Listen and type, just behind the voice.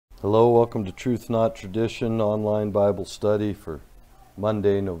Hello, welcome to Truth Not Tradition online Bible study for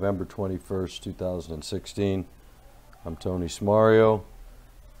Monday, November 21st, 2016. I'm Tony Smario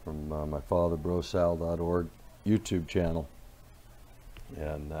from my father, BroSal.org YouTube channel.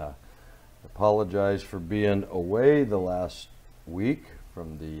 And apologize for being away the last week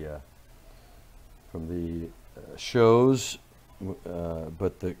from the shows,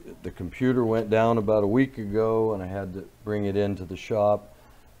 but the computer went down about a week ago and I had to bring it into the shop.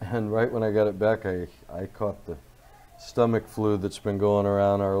 And right when I got it back, I caught the stomach flu that's been going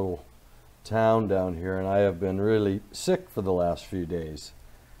around our little town down here, and I have been really sick for the last few days.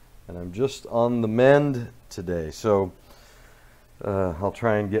 And I'm just on the mend today, so I'll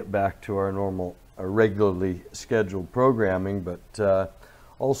try and get back to our normal, regularly scheduled programming. But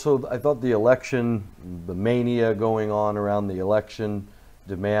also, I thought the election, the mania going on around the election,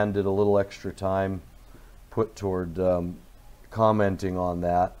 demanded a little extra time put toward commenting on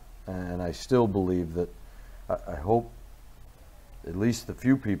that, and I still believe that I hope at least the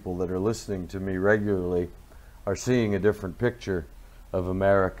few people that are listening to me regularly are seeing a different picture of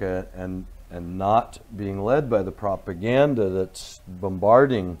America and not being led by the propaganda that's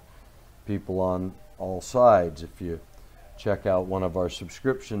bombarding people on all sides. If you check out one of our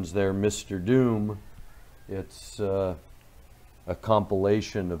subscriptions there, Mr. Doom, it's a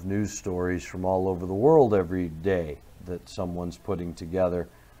compilation of news stories from all over the world every day that someone's putting together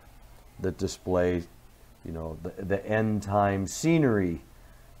that display, you know, the end time scenery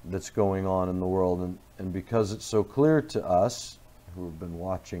that's going on in the world. And because it's so clear to us who have been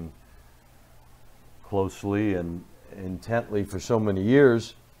watching closely and intently for so many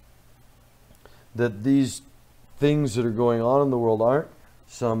years that these things that are going on in the world aren't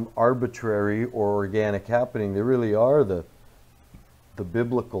some arbitrary or organic happening. They really are the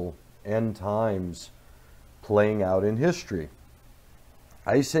biblical end times playing out in history.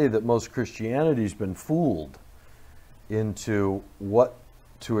 I say that most Christianity's been fooled into what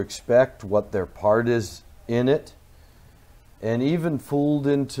to expect, what their part is in it, and even fooled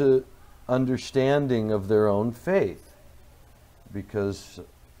into understanding of their own faith. Because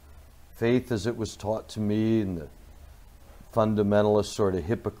faith as it was taught to me in the fundamentalist sort of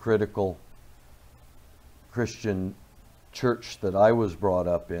hypocritical Christian church that I was brought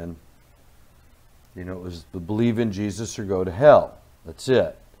up in, you know, it was to believe in Jesus or go to hell. That's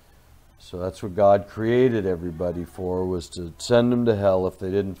it. So that's what God created everybody for, was to send them to hell if they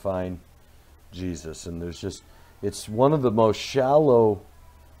didn't find Jesus. And there's just, it's one of the most shallow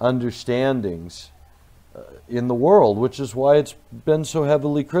understandings in the world, which is why it's been so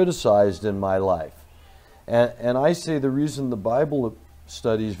heavily criticized in my life. And I say the reason the Bible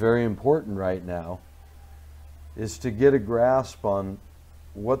study is very important right now is to get a grasp on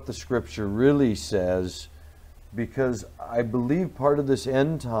what the Scripture really says, because I believe part of this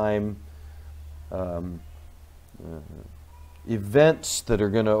end time events that are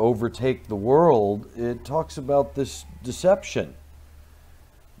going to overtake the world, it talks about this deception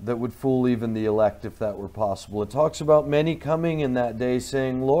that would fool even the elect if that were possible. It talks about many coming in that day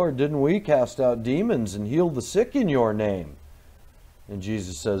saying, "Lord, didn't we cast out demons and heal the sick in your name?" And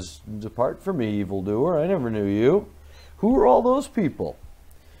Jesus says, "Depart from me, evildoer, I never knew you." Who are all those people?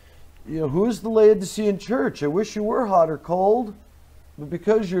 You know, who is the Laodicean church? I wish you were hot or cold, but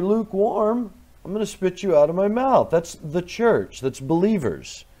because you're lukewarm, I'm going to spit you out of my mouth. That's the church. That's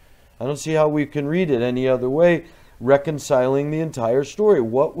believers. I don't see how we can read it any other way, reconciling the entire story.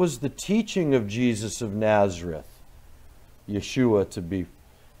 What was the teaching of Jesus of Nazareth? Yeshua, to be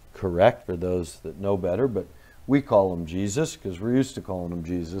correct for those that know better, but we call him Jesus because we're used to calling him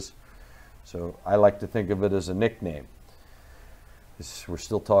Jesus. So I like to think of it as a nickname. We're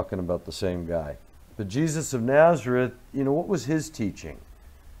still talking about the same guy. But Jesus of Nazareth, you know, what was his teaching?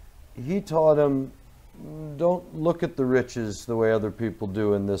 He taught him, don't look at the riches the way other people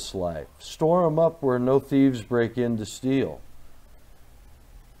do in this life. Store them up where no thieves break in to steal,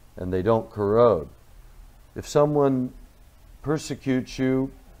 and they don't corrode. If someone persecutes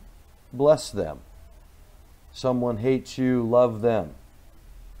you, bless them. Someone hates you, love them.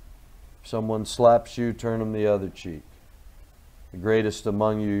 If someone slaps you, turn them the other cheek. The greatest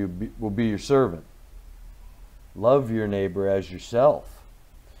among you will be your servant. Love your neighbor as yourself.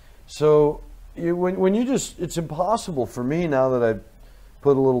 So when you just, it's impossible for me now that I've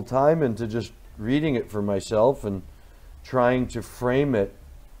put a little time into just reading it for myself and trying to frame it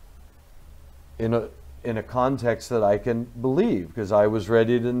in a context that I can believe, because I was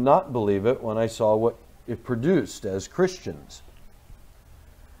ready to not believe it when I saw what it produced as Christians.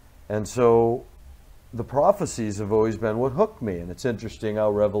 And so the prophecies have always been what hooked me. And it's interesting how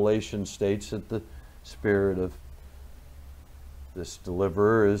Revelation states that the spirit of This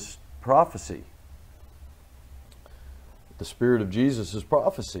deliverer is prophecy. The Spirit of Jesus is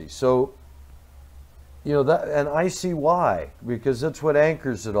prophecy. So, that, and I see why, because that's what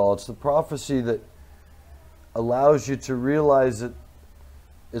anchors it all. It's the prophecy that allows you to realize that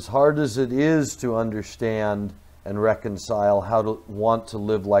as hard as it is to understand and reconcile how to want to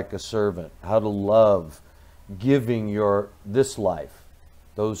live like a servant, how to love, giving this life.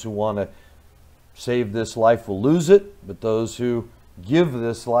 Those who want to save this life will lose it, but those who give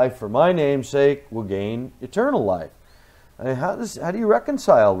this life for my name's sake will gain eternal life. I mean, how do you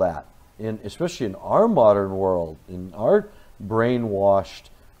reconcile that, especially in our modern world, in our brainwashed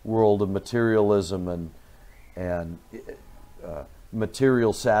world of materialism and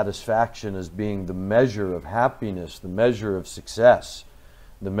material satisfaction as being the measure of happiness, the measure of success,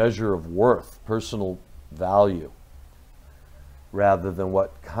 the measure of worth, personal value, rather than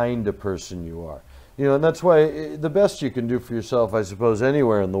what kind of person you are. And that's why the best you can do for yourself, I suppose,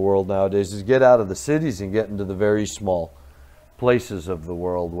 anywhere in the world nowadays is get out of the cities and get into the very small places of the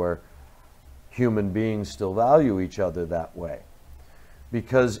world where human beings still value each other that way.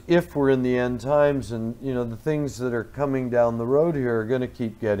 Because if we're in the end times and, the things that are coming down the road here are going to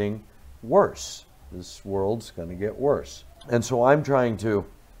keep getting worse. This world's going to get worse. And so I'm trying to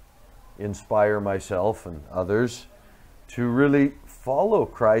inspire myself and others to really follow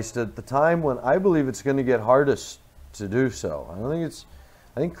Christ at the time when I believe it's going to get hardest to do so.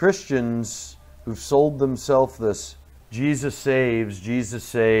 I think Christians who've sold themselves this Jesus saves, Jesus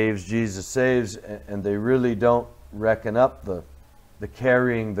saves, Jesus saves, and they really don't reckon up the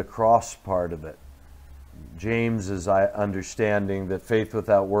carrying the cross part of it. James is understanding that faith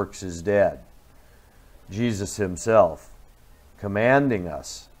without works is dead. Jesus himself commanding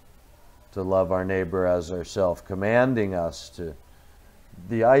us to love our neighbor as ourselves, commanding us to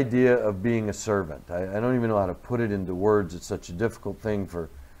the idea of being a servant. I don't even know how to put it into words. It's such a difficult thing for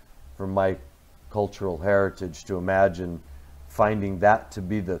my cultural heritage to imagine finding that to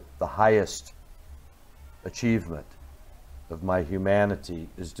be the highest achievement of my humanity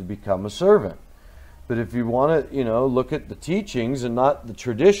is to become a servant. But if you want to, look at the teachings and not the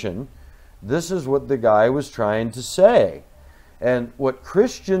tradition, this is what the guy was trying to say. And what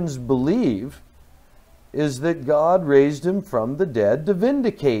Christians believe is that God raised him from the dead to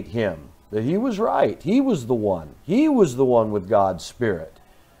vindicate him, that he was right. He was the one. He was the one with God's Spirit.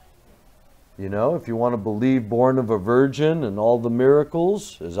 If you want to believe born of a virgin and all the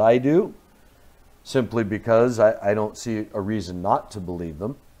miracles, as I do, simply because I don't see a reason not to believe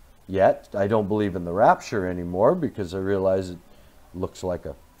them yet. I don't believe in the rapture anymore because I realize it looks like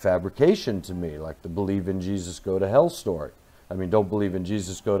a fabrication to me, like the believe in Jesus, go to hell story. Don't believe in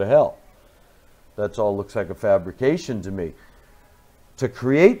Jesus, go to hell. That's all looks like a fabrication to me. To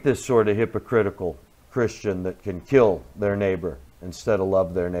create this sort of hypocritical Christian that can kill their neighbor instead of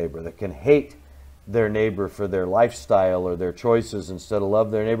love their neighbor, that can hate their neighbor for their lifestyle or their choices instead of love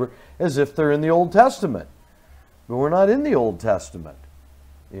their neighbor, as if they're in the Old Testament. But we're not in the Old Testament.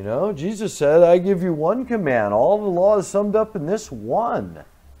 Jesus said, I give you one command. All the law is summed up in this one.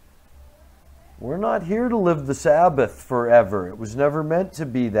 We're not here to live the Sabbath forever. It was never meant to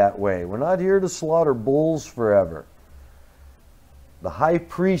be that way. We're not here to slaughter bulls forever. The high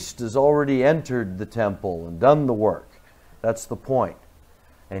priest has already entered the temple and done the work. That's the point.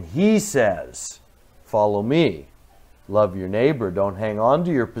 And he says, follow me. Love your neighbor. Don't hang on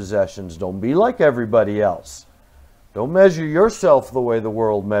to your possessions. Don't be like everybody else. Don't measure yourself the way the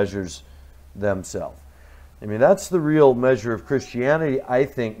world measures themselves. That's the real measure of Christianity, I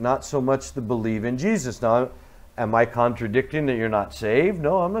think, not so much the believe in Jesus. Now, am I contradicting that you're not saved?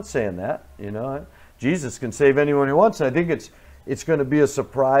 No, I'm not saying that. Jesus can save anyone he wants. And I think it's going to be a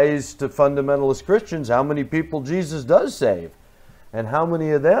surprise to fundamentalist Christians how many people Jesus does save and how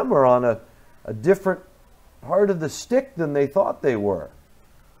many of them are on a different part of the stick than they thought they were.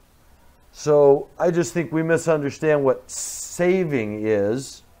 So I just think we misunderstand what saving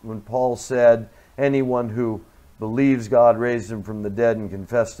is when Paul said anyone who believes God raised him from the dead and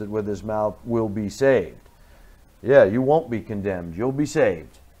confessed it with his mouth will be saved. Yeah, you won't be condemned. You'll be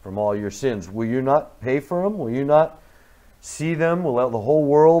saved from all your sins. Will you not pay for them? Will you not see them? Will the whole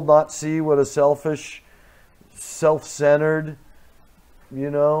world not see what a selfish, self-centered,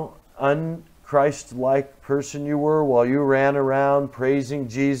 un-Christ-like person you were while you ran around praising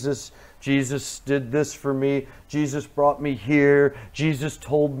Jesus? Jesus did this for me. Jesus brought me here. Jesus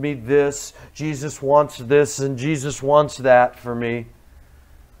told me this. Jesus wants this and Jesus wants that for me.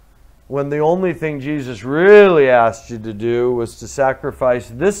 When the only thing Jesus really asked you to do was to sacrifice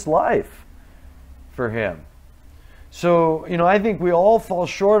this life for him. So, I think we all fall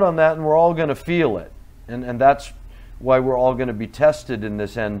short on that and we're all going to feel it. And that's why we're all going to be tested in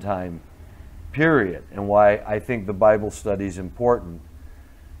this end time period, and why I think the Bible study is important,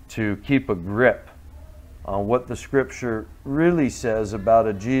 to keep a grip on what the Scripture really says about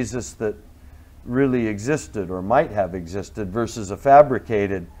a Jesus that really existed or might have existed versus a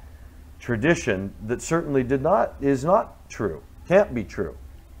fabricated tradition that certainly is not true, can't be true.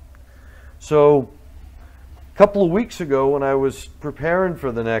 So a couple of weeks ago when I was preparing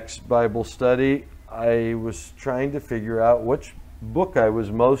for the next Bible study, I was trying to figure out which book I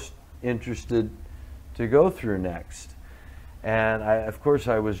was most interested to go through next. And of course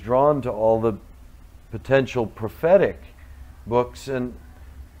I was drawn to all the potential prophetic books and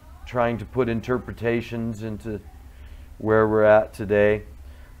trying to put interpretations into where we're at today.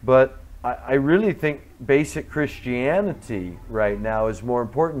 But I really think basic Christianity right now is more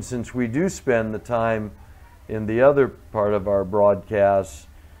important, since we do spend the time in the other part of our broadcast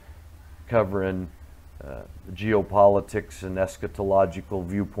covering geopolitics and eschatological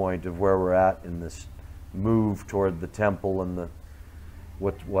viewpoint of where we're at in this move toward the temple and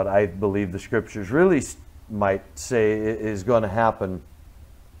what I believe the Scriptures really might say is going to happen,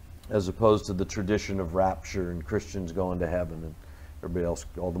 as opposed to the tradition of rapture and Christians going to heaven and everybody else,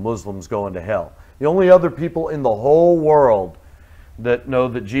 all the Muslims going to hell. The only other people in the whole world that know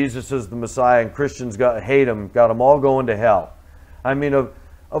that Jesus is the Messiah and Christians hate him, got them all going to hell. I mean, of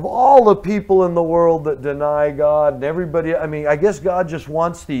all the people in the world that deny God and everybody, I mean, I guess God just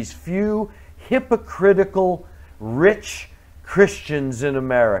wants these few hypocritical, rich Christians in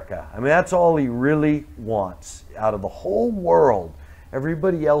America. I mean, that's all he really wants out of the whole world.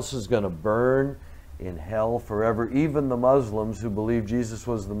 Everybody else is going to burn in hell forever. Even the Muslims who believe Jesus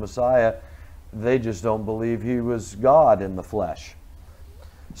was the Messiah, they just don't believe he was God in the flesh.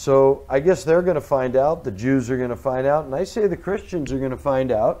 So I guess they're going to find out, the Jews are going to find out, and I say the Christians are going to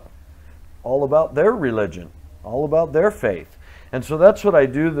find out all about their religion, all about their faith. And so that's what I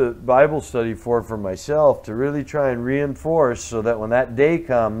do the Bible study for myself, to really try and reinforce, so that when that day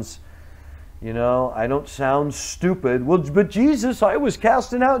comes, you know, I don't sound stupid. Well, but Jesus, I was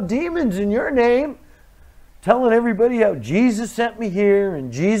casting out demons in your name, telling everybody how Jesus sent me here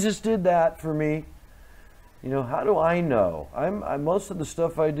and Jesus did that for me. You know, how do I know? Most of the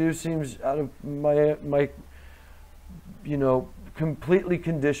stuff I do seems out of my you know, completely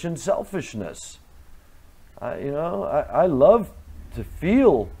conditioned selfishness. I love to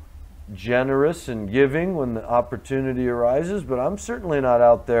feel generous and giving when the opportunity arises, but I'm certainly not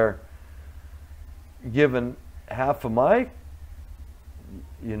out there giving half of my,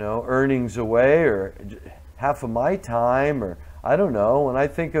 you know, earnings away, or half of my time, or I don't know. When I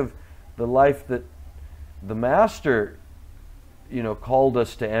think of the life that the Master, you know, called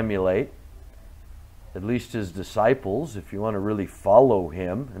us to emulate, at least his disciples, if you want to really follow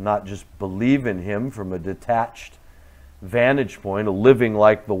him and not just believe in him from a detached vantage point of living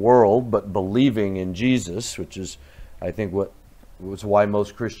like the world, but believing in Jesus, which is, I think, why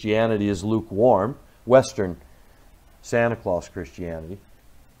most Christianity is lukewarm, Western Santa Claus Christianity,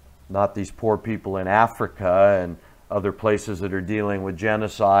 not these poor people in Africa and other places that are dealing with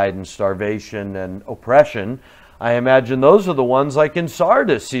genocide and starvation and oppression. I imagine those are the ones like in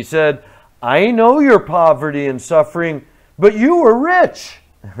Sardis. He said, I know your poverty and suffering, but you were rich.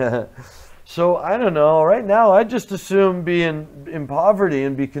 So I don't know. Right now, I just assume being in poverty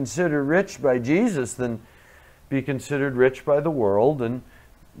and be considered rich by Jesus than be considered rich by the world and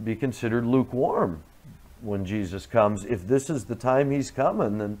be considered lukewarm when Jesus comes. If this is the time he's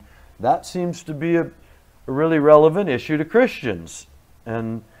coming, then that seems to be a really relevant issue to Christians.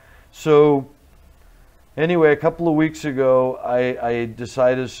 And so anyway, a couple of weeks ago, I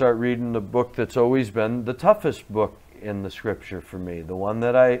decided to start reading the book that's always been the toughest book in the Scripture for me, the one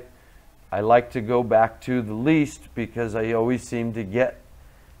that I like to go back to the least, because I always seem to get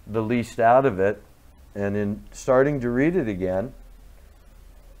the least out of it. And in starting to read it again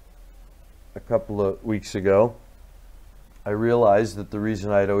a couple of weeks ago, I realized that the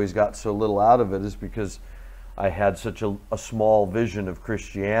reason I'd always got so little out of it is because I had such a small vision of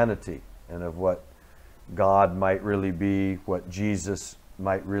Christianity and of what God might really be, what Jesus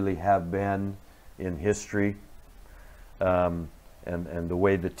might really have been in history, and the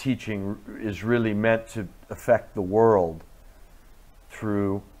way the teaching is really meant to affect the world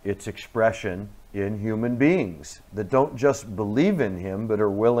through its expression in human beings that don't just believe in him, but are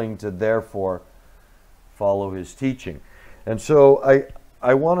willing to therefore follow his teaching. And so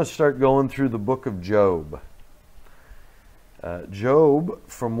I want to start going through the book of Job. Job,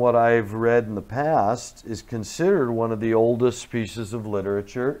 from what I've read in the past, is considered one of the oldest pieces of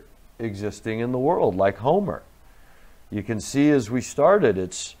literature existing in the world, like Homer. You can see as we started,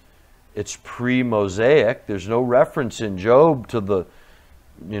 it's It's pre-Mosaic. There's no reference in Job to the,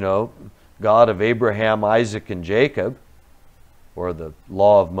 God of Abraham, Isaac, and Jacob, or the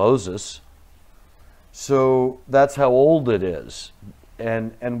law of Moses. So that's how old it is.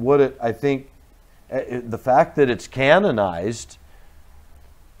 And I think the fact that it's canonized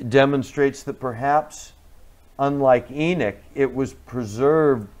demonstrates that perhaps, unlike Enoch, it was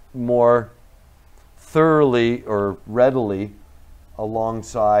preserved more thoroughly or readily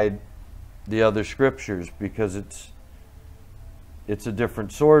alongside the other scriptures, because it's a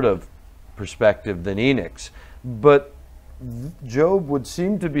different sort of perspective than Enoch's. But Job would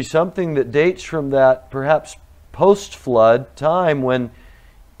seem to be something that dates from that perhaps post-flood time, when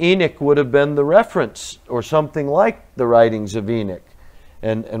Enoch would have been the reference, or something like the writings of Enoch,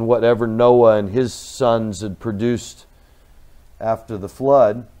 and whatever Noah and his sons had produced after the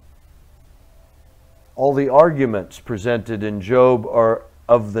flood. All the arguments presented in Job are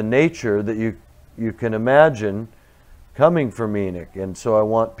of the nature that you can imagine coming from Enoch. And so I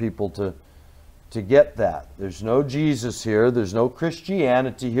want people to get that. There's no Jesus here. There's no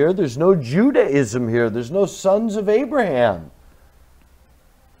Christianity here. There's no Judaism here. There's no sons of Abraham.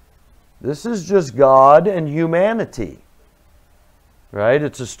 This is just God and humanity. Right?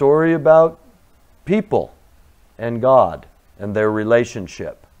 It's a story about people and God and their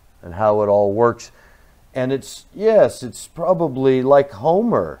relationship and how it all works. And it's probably like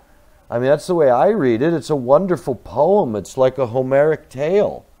Homer. I mean, that's the way I read it. It's a wonderful poem. It's like a Homeric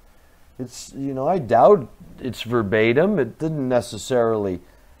tale. It's, I doubt it's verbatim. It didn't necessarily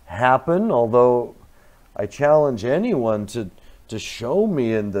happen, although I challenge anyone to show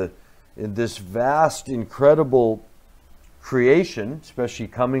me in this vast, incredible creation, especially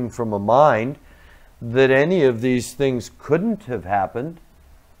coming from a mind, that any of these things couldn't have happened.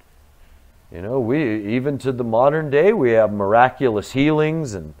 Even to the modern day, we have miraculous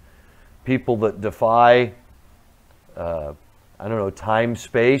healings and people that defy, time,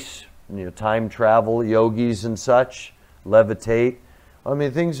 space, time travel, yogis and such, levitate. I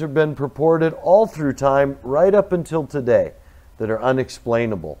mean, things have been purported all through time, right up until today, that are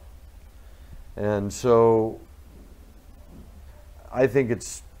unexplainable. And so I think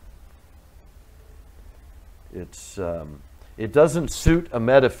it doesn't suit a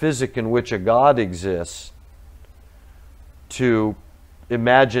metaphysic in which a God exists to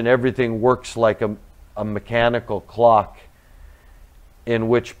imagine everything works like a mechanical clock, in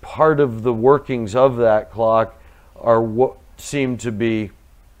which part of the workings of that clock are what seem to be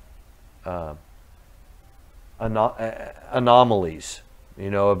anomalies,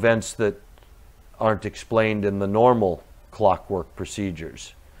 events that aren't explained in the normal clockwork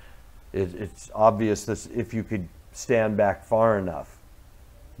procedures. It's obvious that if you could stand back far enough,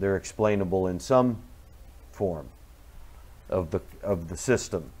 they're explainable in some form of the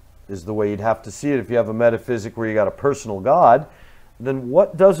system, is the way you'd have to see it. If you have a metaphysic where you got a personal God, then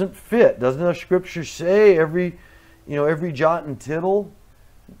what doesn't fit? Doesn't the Scripture say every jot and tittle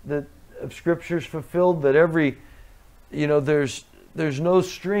that of Scripture is fulfilled? That every, there's no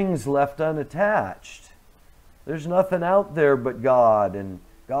strings left unattached. There's nothing out there but God, and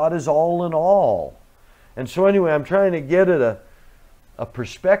God is all in all. And so anyway, I'm trying to get at a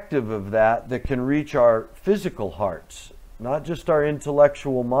perspective of that can reach our physical hearts, not just our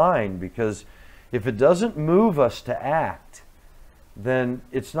intellectual mind, because if it doesn't move us to act, then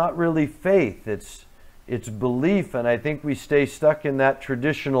it's not really faith, it's belief. And I think we stay stuck in that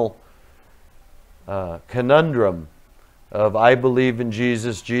traditional conundrum of, I believe in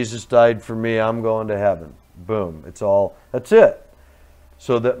Jesus, Jesus died for me, I'm going to heaven. Boom, that's it.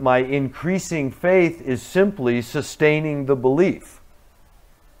 So that my increasing faith is simply sustaining the belief.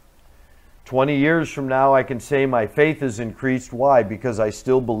 20 years from now, I can say my faith has increased. Why? Because I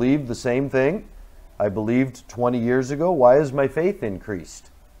still believe the same thing I believed 20 years ago. Why has my faith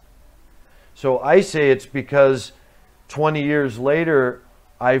increased? So I say it's because 20 years later,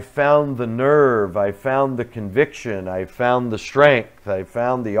 I've found the nerve, I found the conviction, I found the strength, I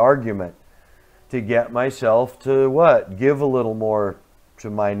found the argument to get myself to what? Give a little more to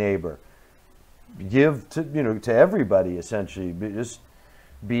my neighbor. Give to everybody, essentially. Just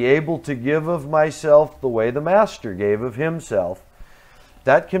be able to give of myself the way the Master gave of himself.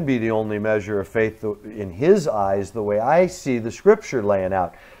 That can be the only measure of faith in his eyes, the way I see the Scripture laying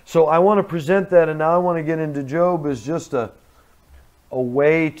out. So I want to present that, and now I want to get into Job as just a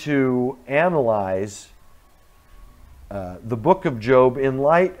way to analyze the book of Job in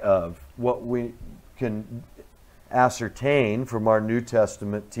light of what we can ascertain from our New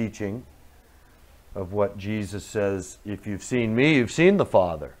Testament teaching of what Jesus says, if you've seen me, you've seen the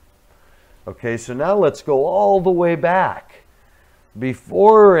Father. Okay, so now let's go all the way back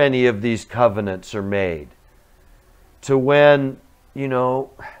before any of these covenants are made, to when,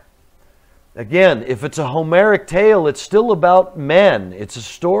 again, if it's a Homeric tale, it's still about men. It's a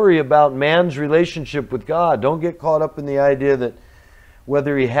story about man's relationship with God. Don't get caught up in the idea that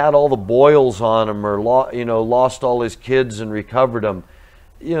whether he had all the boils on him or lost all his kids and recovered them.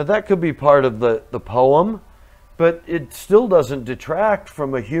 That could be part of the poem, but it still doesn't detract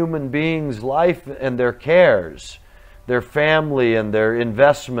from a human being's life and their cares, their family and their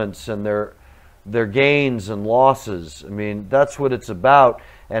investments and their gains and losses. I mean, that's what it's about,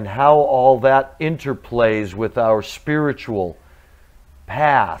 and how all that interplays with our spiritual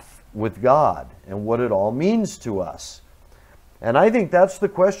path with God and what it all means to us. And I think that's the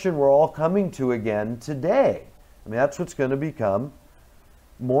question we're all coming to again today. I mean, that's what's going to become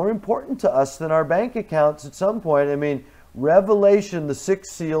more important to us than our bank accounts at some point. I mean, Revelation, the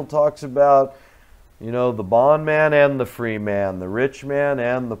sixth seal, talks about, the bondman and the free man, the rich man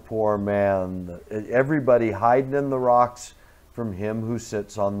and the poor man, everybody hiding in the rocks from him who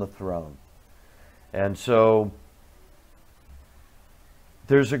sits on the throne. And so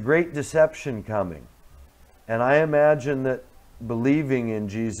there's a great deception coming. And I imagine that believing in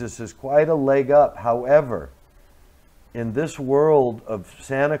Jesus is quite a leg up. However, in this world of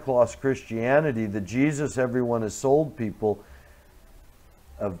Santa Claus Christianity, the Jesus everyone has sold people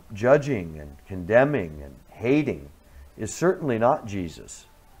of judging and condemning and hating is certainly not Jesus.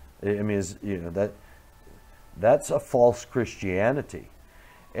 I mean, that's a false Christianity.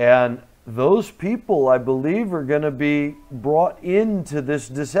 And those people, I believe, are going to be brought into this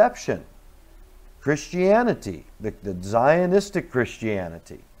deception. Christianity, the Zionistic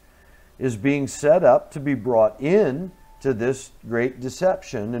Christianity, is being set up to be brought in to this great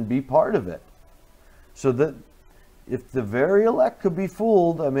deception and be part of it. So that if the very elect could be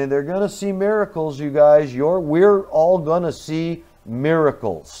fooled, I mean, they're going to see miracles, you guys. We're all going to see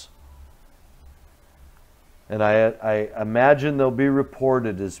miracles. And I imagine they'll be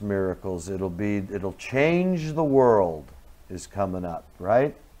reported as miracles. It'll change the world is coming up,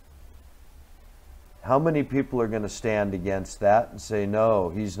 right? How many people are going to stand against that and say, no,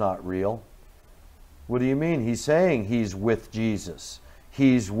 he's not real? What do you mean? He's saying he's with Jesus.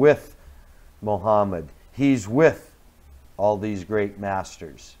 He's with Muhammad. He's with all these great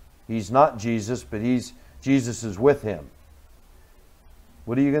masters. He's not Jesus, but Jesus is with him.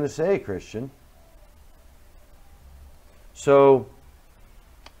 What are you going to say, Christian? So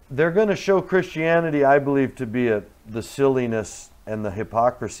they're going to show Christianity, I believe, to be the silliness and the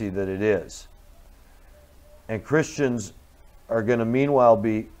hypocrisy that it is. And Christians are going to meanwhile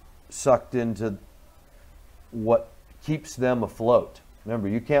be sucked into what keeps them afloat. Remember,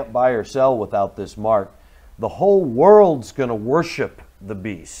 you can't buy or sell without this mark. The whole world's going to worship the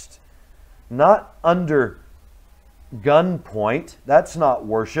beast. Not under gunpoint. That's not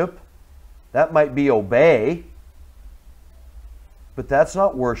worship. That might be obey. But that's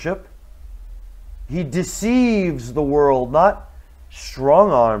not worship. He deceives the world, not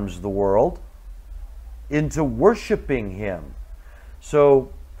strong arms the world, into worshiping him.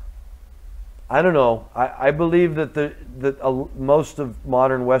 So, I don't know. I believe that most of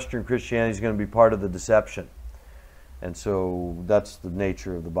modern Western Christianity is going to be part of the deception. And so that's the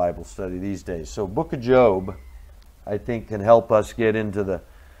nature of the Bible study these days. So Book of Job, I think, can help us get into the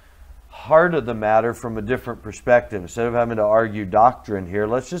heart of the matter from a different perspective. Instead of having to argue doctrine here,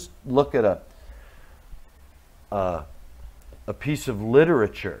 let's just look at a piece of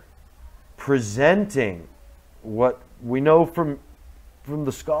literature presenting what we know from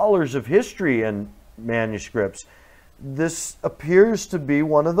the scholars of history and manuscripts. This appears to be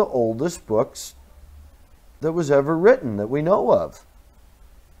one of the oldest books that was ever written that we know of.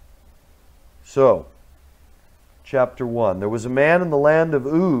 So, chapter 1. There was a man in the land of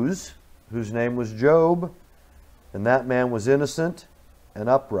Uz, whose name was Job, and that man was innocent and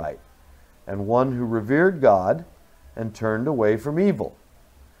upright, and one who revered God and turned away from evil.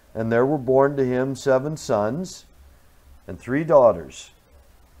 And there were born to him 7 sons and 3 daughters.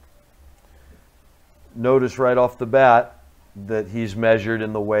 Notice right off the bat that he's measured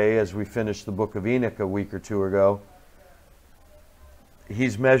in the way, as we finished the book of Enoch a week or two ago,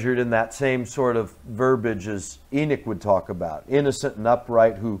 he's measured in that same sort of verbiage as Enoch would talk about. Innocent and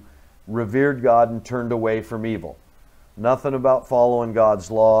upright, who revered God and turned away from evil. Nothing about following God's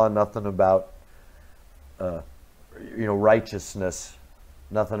law, nothing about righteousness,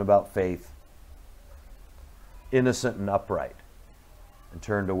 nothing about faith. Innocent and upright, and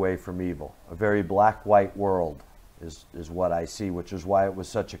turned away from evil. A very black-white world is what I see, which is why it was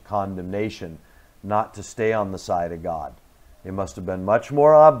such a condemnation not to stay on the side of God. It must have been much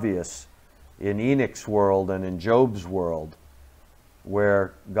more obvious in Enoch's world and in Job's world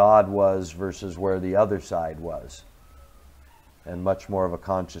where God was versus where the other side was. And much more of a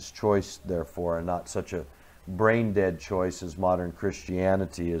conscious choice, therefore, and not such a brain-dead choice as modern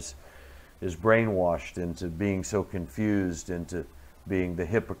Christianity is brainwashed into being so confused, into being the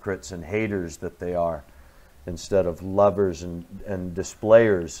hypocrites and haters that they are, instead of lovers and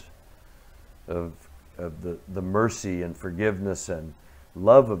displayers of the mercy and forgiveness and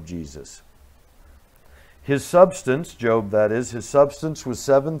love of Jesus. His substance, Job that is, his substance was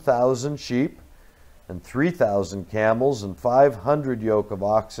 7,000 sheep and 3,000 camels and 500 yoke of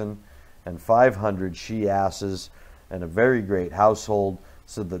oxen and 500 she-asses and a very great household,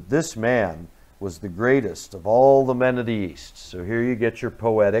 so that this man was the greatest of all the men of the East. So here you get your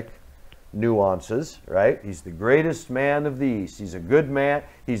poetic nuances, right? He's the greatest man of the East. He's a good man.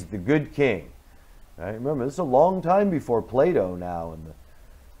 He's the good king. Right? Remember, this is a long time before Plato now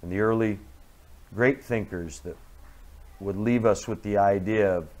and the early great thinkers that would leave us with the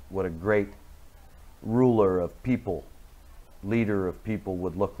idea of what a great ruler of people, leader of people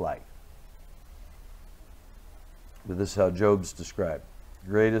would look like. But this is how Job's described.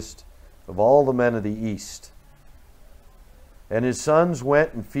 Greatest of all the men of the East. And his sons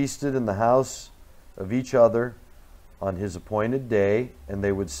went and feasted in the house of each other on his appointed day, and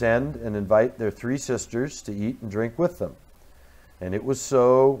they would send and invite their 3 sisters to eat and drink with them. And it was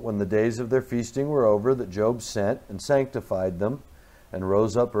so, when the days of their feasting were over, that Job sent and sanctified them, and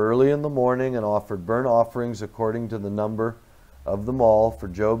rose up early in the morning and offered burnt offerings according to the number of them all. For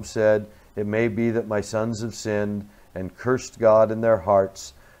Job said, "It may be that my sons have sinned and cursed God in their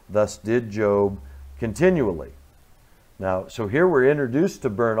hearts." Thus did Job continually. Now, so here we're introduced to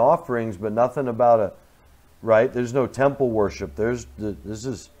burnt offerings, but nothing about right? There's no temple worship. This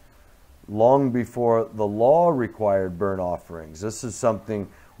is long before the law required burnt offerings. This is something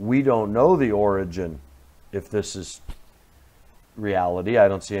we don't know the origin, if this is reality. I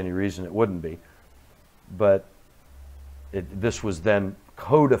don't see any reason it wouldn't be. But this was then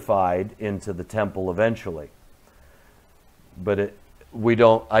codified into the temple eventually. But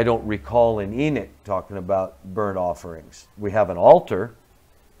I don't recall in Enoch talking about burnt offerings. We have an altar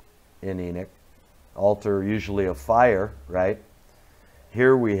in Enoch, altar usually of fire, right?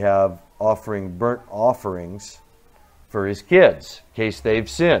 Here we have offering burnt offerings for his kids, in case they've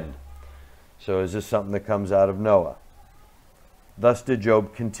sinned. So is this something that comes out of Noah? Thus did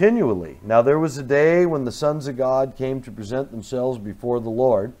Job continually. Now there was a day when the sons of God came to present themselves before the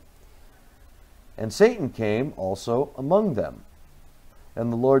Lord, and Satan came also among them.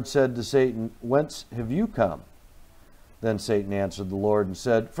 And the Lord said to Satan, "Whence have you come?" Then Satan answered the Lord and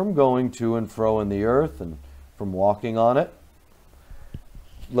said, "From going to and fro in the earth, and from walking on it."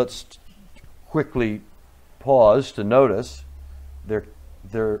 Let's quickly pause to notice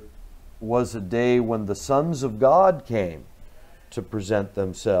there was a day when the sons of God came to present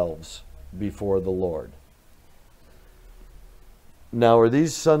themselves before the Lord. Now, are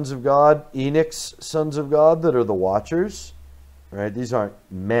these sons of God Enoch's sons of God that are the watchers? Right? These aren't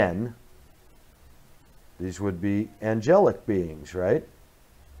men. These would be angelic beings, right?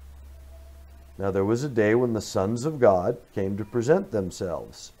 Now, there was a day when the sons of God came to present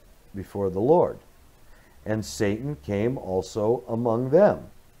themselves before the Lord, and Satan came also among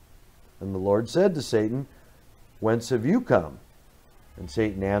them. And the Lord said to Satan, "Whence have you come?" And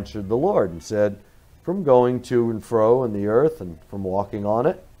Satan answered the Lord and said, "From going to and fro in the earth, and from walking on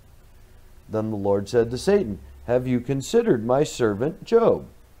it." Then the Lord said to Satan, "Have you considered my servant Job,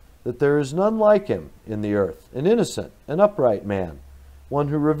 that there is none like him in the earth, an innocent, an upright man, one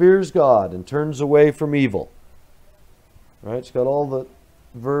who reveres God and turns away from evil?" Right? It's got all the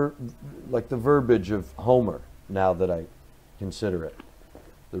the verbiage of Homer, now that I consider it.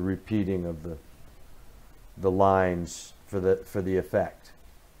 The repeating of the lines for the effect.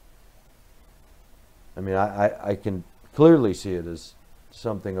 I mean, I can clearly see it as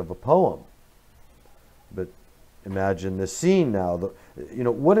something of a poem. But imagine the scene now.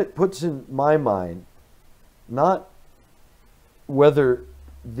 What it puts in my mind, not whether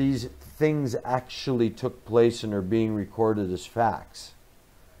these things actually took place and are being recorded as facts,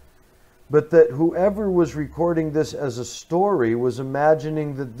 but that whoever was recording this as a story was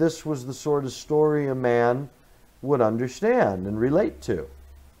imagining that this was the sort of story a man would understand and relate to.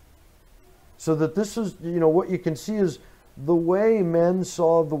 So that this is, what you can see is the way men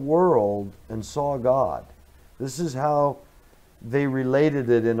saw the world and saw God. This is how they related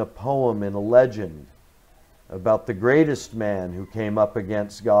it in a poem, in a legend, about the greatest man who came up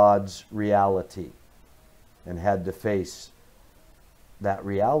against God's reality and had to face that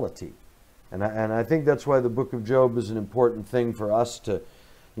reality. And I think that's why the book of Job is an important thing for us to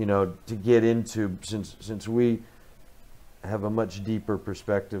get into, since we have a much deeper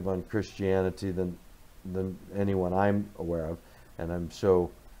perspective on Christianity than anyone I'm aware of, and I'm so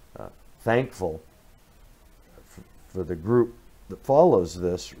thankful for the group that follows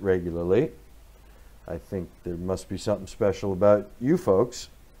this regularly. I think there must be something special about you folks.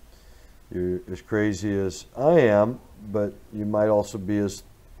 You're as crazy as I am, but you might also be as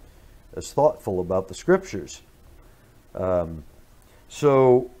thoughtful about the scriptures.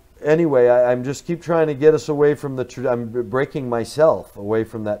 So anyway, I'm just keep trying to get us away from I'm breaking myself away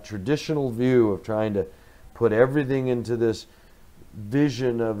from that traditional view of trying to put everything into this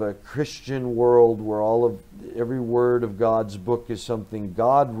vision of a Christian world where every word of God's book is something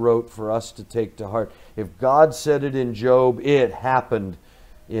God wrote for us to take to heart. If God said it in Job, it happened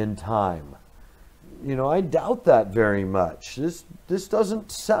in time. I doubt that very much. This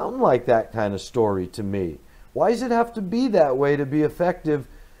doesn't sound like that kind of story to me. Why does it have to be that way to be effective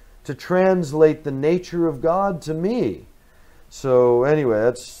to translate the nature of God to me? So anyway,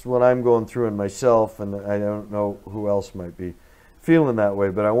 that's what I'm going through in myself, and I don't know who else might be feeling that way,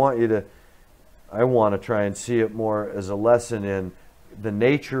 but I want to try and see it more as a lesson in the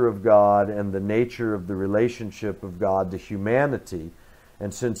nature of God and the nature of the relationship of God to humanity.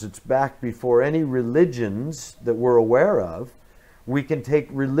 And since it's back before any religions that we're aware of, we can take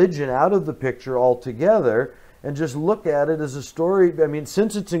religion out of the picture altogether and just look at it as a story. I mean,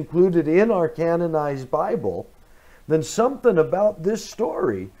 since it's included in our canonized Bible, then something about this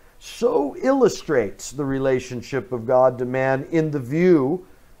story so illustrates the relationship of God to man in the view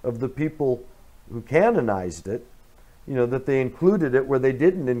of the people who canonized it, that they included it where they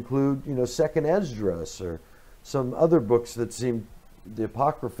didn't include, Second Esdras or some other books that seem, the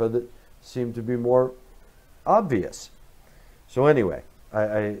Apocrypha, that seem to be more obvious. So anyway,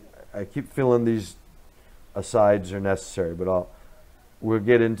 I keep feeling these asides are necessary, but we'll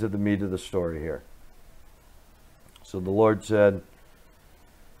get into the meat of the story here. So the Lord said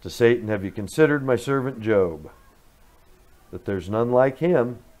to Satan, "Have you considered my servant Job, that there's none like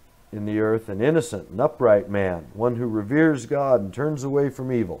him in the earth, an innocent and upright man, one who reveres God and turns away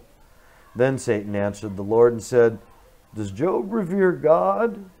from evil?" Then Satan answered the Lord and said, "Does Job revere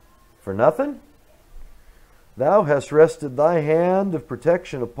God for nothing? Thou hast rested thy hand of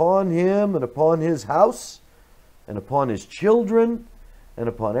protection upon him and upon his house and upon his children and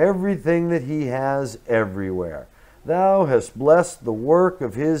upon everything that he has everywhere. Thou hast blessed the work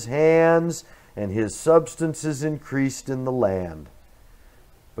of his hands, and his substance is increased in the land.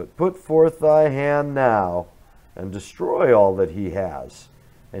 But put forth thy hand now, and destroy all that he has,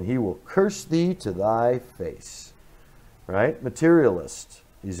 and he will curse thee to thy face." Right? Materialist.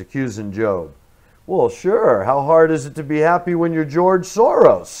 He's accusing Job. Well, sure, how hard is it to be happy when you're George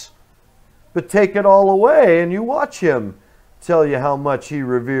Soros? But take it all away, and you watch him tell you how much he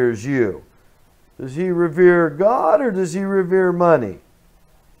reveres you. Does he revere God or does he revere money?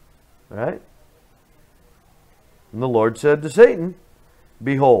 Right? And the Lord said to Satan,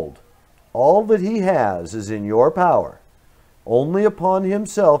 "Behold, all that he has is in your power. Only upon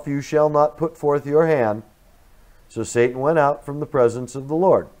himself you shall not put forth your hand." So Satan went out from the presence of the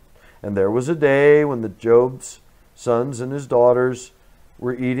Lord. And there was a day when Job's sons and his daughters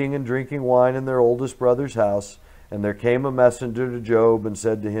were eating and drinking wine in their oldest brother's house. And there came a messenger to Job and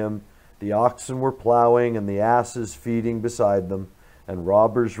said to him, "The oxen were plowing and the asses feeding beside them, and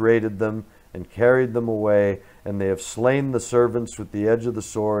robbers raided them and carried them away, and they have slain the servants with the edge of the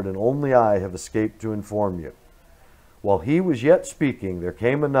sword, and only I have escaped to inform you." While he was yet speaking, there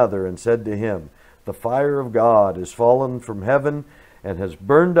came another and said to him, "The fire of God is fallen from heaven and has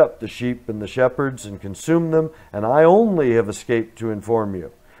burned up the sheep and the shepherds and consumed them, and I only have escaped to inform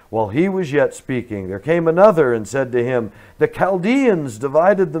you." While he was yet speaking, there came another and said to him, "The Chaldeans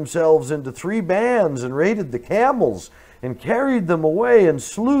divided themselves into 3 bands and raided the camels and carried them away and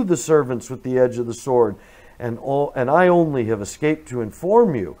slew the servants with the edge of the sword, and I only have escaped to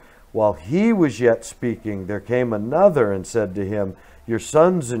inform you." While he was yet speaking, there came another and said to him, "Your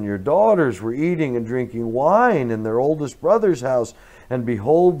sons and your daughters were eating and drinking wine in their oldest brother's house, and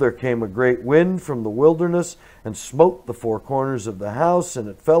behold, there came a great wind from the wilderness and smote the 4 corners of the house, and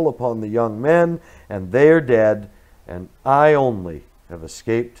it fell upon the young men, and they are dead, and I only have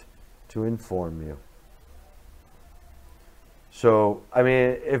escaped to inform you." So, I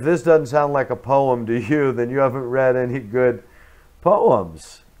mean, if this doesn't sound like a poem to you, then you haven't read any good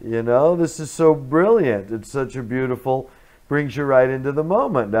poems. This is so brilliant. It's such a beautiful, brings you right into the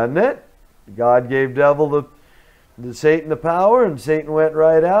moment, doesn't it? God gave Satan the power, and Satan went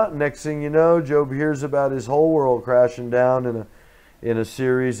right out. And next thing you know, Job hears about his whole world crashing down in a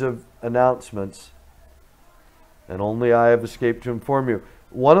series of announcements. And only I have escaped to inform you.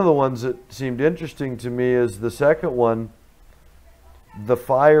 One of the ones that seemed interesting to me is the second one, the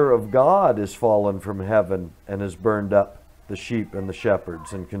fire of God is fallen from heaven and has burned up the sheep and the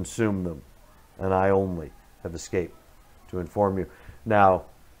shepherds and consumed them, and I only have escaped to inform you. Now,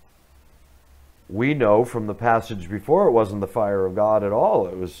 we know from the passage before it wasn't the fire of God at all.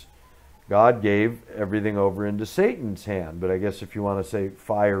 It was God gave everything over into Satan's hand. But I guess if you want to say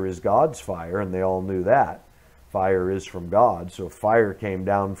fire is God's fire, and they all knew that, fire is from God. So if fire came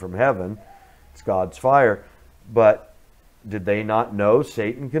down from heaven, it's God's fire. But did they not know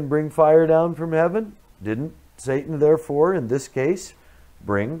Satan can bring fire down from heaven? Didn't Satan, therefore, in this case,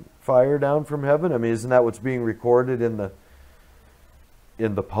 bring fire down from heaven? I mean, isn't that what's being recorded in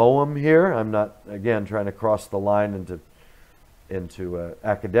the poem here? I'm not, again, trying to cross the line into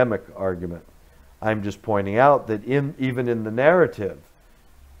academic argument. I'm just pointing out that even in the narrative,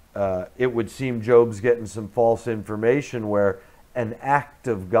 it would seem Job's getting some false information where an act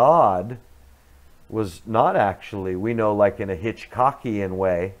of God was not actually, we know like in a Hitchcockian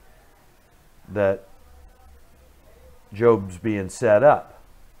way, that Job's being set up.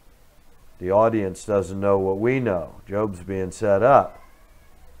 The audience doesn't know what we know. Job's being set up.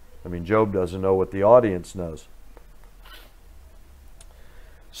 I mean, Job doesn't know what the audience knows.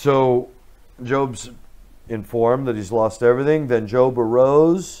 So Job's informed that he's lost everything. Then Job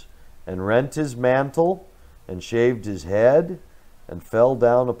arose and rent his mantle and shaved his head and fell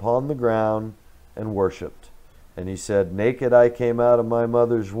down upon the ground and worshipped. And he said, naked I came out of my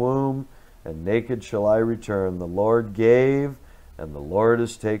mother's womb, and naked shall I return. The Lord gave, and the Lord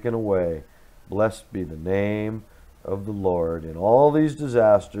has taken away. Blessed be the name of the Lord. In all these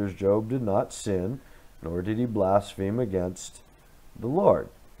disasters, Job did not sin, nor did he blaspheme against the Lord.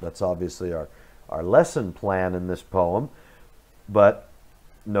 That's obviously our lesson plan in this poem. But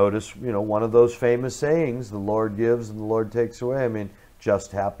notice, one of those famous sayings, the Lord gives and the Lord takes away, I mean,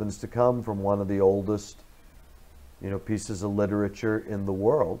 just happens to come from one of the oldest, pieces of literature in the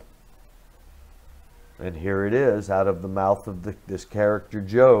world. And here it is, out of the mouth of this character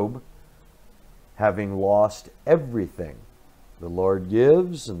Job, having lost everything. The Lord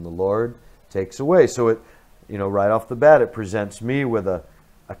gives and the Lord takes away. So it, right off the bat, it presents me with a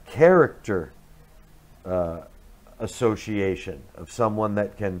character association of someone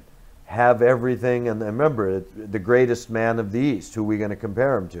that can have everything. And remember, the greatest man of the East, who are we going to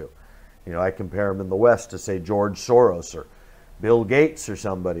compare him to? I compare him in the West to, say, George Soros or Bill Gates or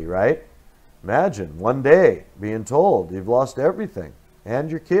somebody, right? Imagine one day being told you've lost everything and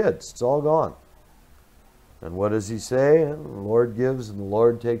your kids. It's all gone. And what does he say? The Lord gives and the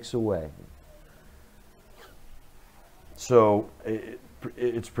Lord takes away. So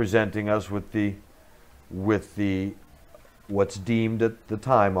it's presenting us with the what's deemed at the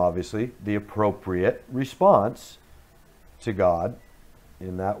time, obviously, the appropriate response to God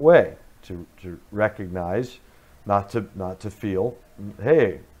in that way, to recognize, not to feel,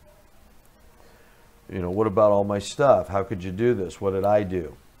 hey, what about all my stuff? How could you do this? What did I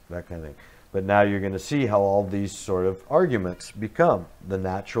do? That kind of thing. But now you're going to see how all these sort of arguments become the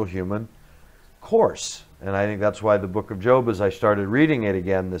natural human course. And I think that's why the book of Job, as I started reading it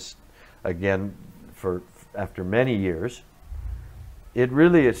again after many years,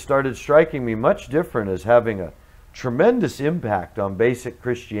 it started striking me much different as having a tremendous impact on basic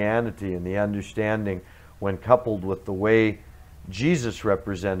Christianity and the understanding when coupled with the way Jesus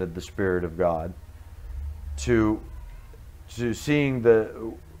represented the Spirit of God, to seeing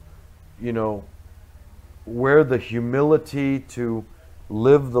where the humility to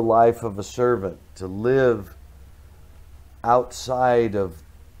live the life of a servant, to live outside of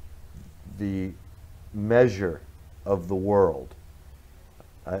the measure of the world.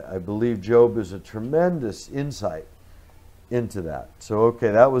 I believe Job is a tremendous insight into that. So, okay,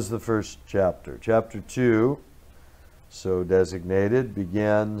 that was the first chapter. Chapter 2, so designated,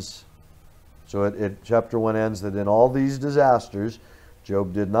 begins... So chapter 1 ends that in all these disasters,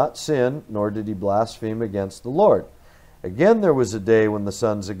 Job did not sin, nor did he blaspheme against the Lord. Again, there was a day when the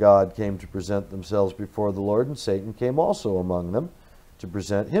sons of God came to present themselves before the Lord, and Satan came also among them to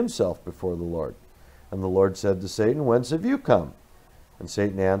present himself before the Lord. And the Lord said to Satan, whence have you come? And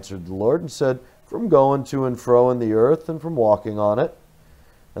Satan answered the Lord and said, from going to and fro in the earth and from walking on it.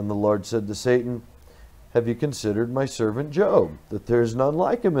 And the Lord said to Satan, have you considered my servant Job, that there is none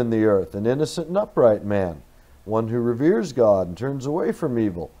like him in the earth, an innocent and upright man, one who reveres God and turns away from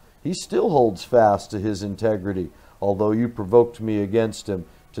evil? He still holds fast to his integrity, although you provoked me against him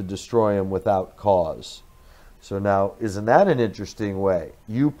to destroy him without cause. So now, isn't that an interesting way?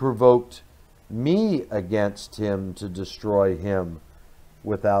 You provoked me against him to destroy him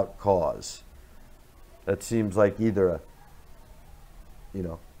without cause. That seems like either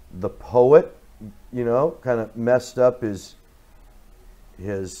the poet, kind of messed up his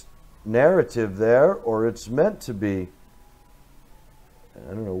his narrative there, or it's meant to be,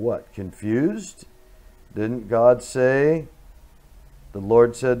 I don't know what, confused? Didn't God say, the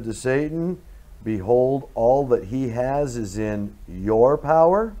Lord said to Satan, behold, all that he has is in your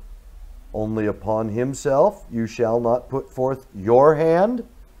power. Only upon himself you shall not put forth your hand.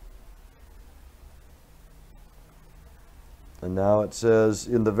 And now it says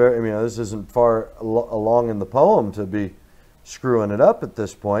in the very, this isn't far along in the poem to be screwing it up at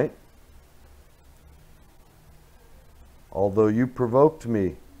this point. Although you provoked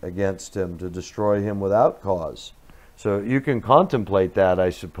me against him to destroy him without cause. So you can contemplate that, I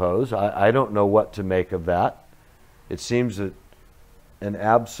suppose. I don't know what to make of that. It seems that an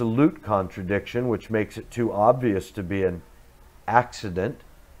absolute contradiction, which makes it too obvious to be an accident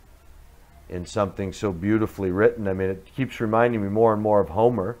in something so beautifully written. It keeps reminding me more and more of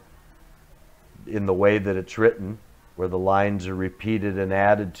Homer in the way that it's written, where the lines are repeated and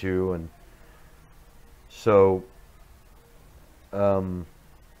added to. And so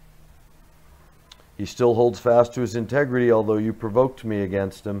he still holds fast to his integrity, although you provoked me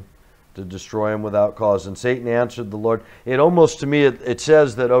against him to destroy him without cause. And Satan answered the Lord. It almost, to me, it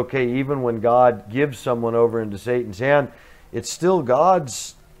says that, okay, even when God gives someone over into Satan's hand, it's still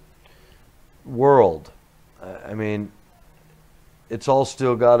God's world. It's all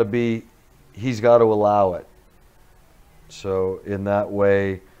still got to be, he's got to allow it. So in that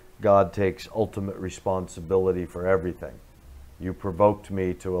way, God takes ultimate responsibility for everything. You provoked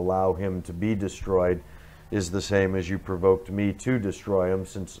me to allow him to be destroyed is the same as you provoked me to destroy him,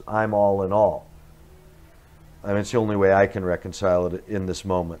 since I'm all in all. It's the only way I can reconcile it in this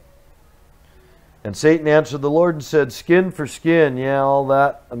moment. And Satan answered the Lord and said, skin for skin, all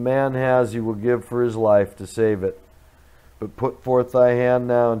that a man has he will give for his life to save it. But put forth thy hand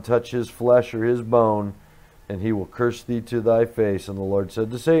now and touch his flesh or his bone, and he will curse thee to thy face. And the Lord said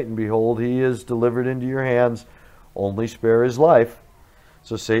to Satan, behold, he is delivered into your hands, only spare his life.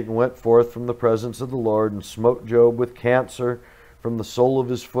 So Satan went forth from the presence of the Lord and smote Job with cancer from the sole of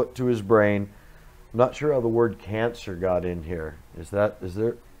his foot to his brain. I'm not sure how the word cancer got in here. Is that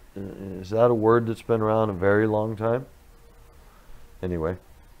a word that's been around a very long time? Anyway,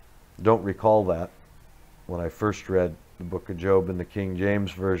 don't recall that when I first read the book of Job in the King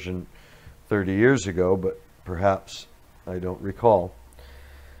James Version 30 years ago, but perhaps I don't recall.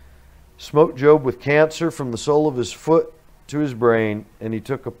 Smote Job with cancer from the sole of his foot to his brain, and he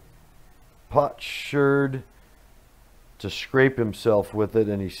took a potsherd to scrape himself with it,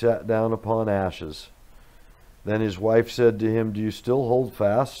 and he sat down upon ashes. Then his wife said to him, do you still hold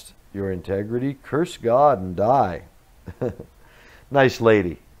fast your integrity? Curse God and die. Nice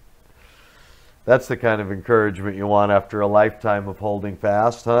lady. That's the kind of encouragement you want after a lifetime of holding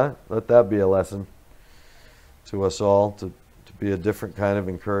fast, huh? Let that be a lesson to us all, to be a different kind of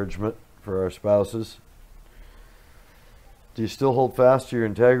encouragement for our spouses. Do you still hold fast to your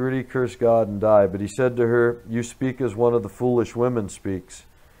integrity? Curse God and die. But he said to her, you speak as one of the foolish women speaks.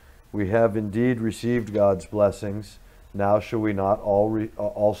 We have indeed received God's blessings. Now shall we not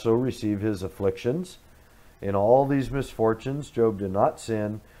also receive his afflictions? In all these misfortunes, Job did not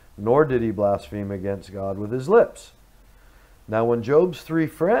sin, nor did he blaspheme against God with his lips. Now when Job's 3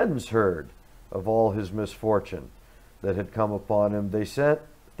 friends heard of all his misfortune that had come upon him, they set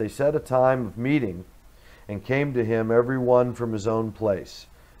a time of meeting and came to him, every one from his own place.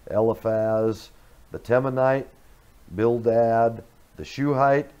 Eliphaz the Temanite, Bildad the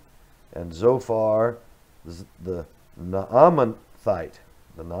Shuhite, and Zophar the Naamathite.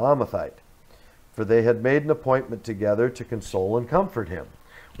 For they had made an appointment together to console and comfort him.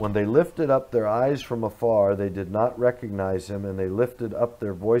 When they lifted up their eyes from afar, they did not recognize him, and they lifted up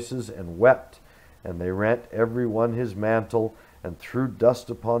their voices and wept. And they rent every one his mantle, and threw dust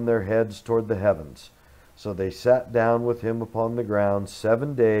upon their heads toward the heavens. So they sat down with him upon the ground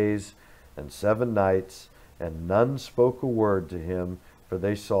 7 days and 7 nights, and none spoke a word to him, for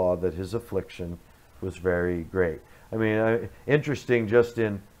they saw that his affliction was very great. Interesting just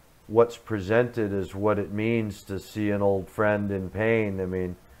in what's presented as what it means to see an old friend in pain.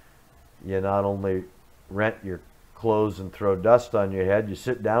 You not only rent your clothes and throw dust on your head, you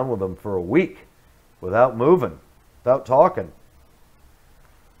sit down with them for a week without moving, without talking.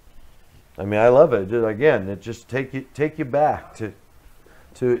 I love it. Again, it just take you back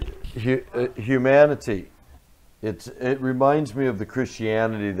to humanity. It reminds me of the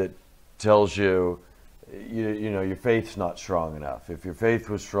Christianity that tells you, your faith's not strong enough. If your faith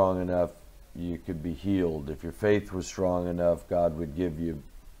was strong enough, you could be healed. If your faith was strong enough, God would give you,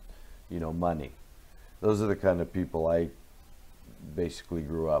 money. Those are the kind of people I basically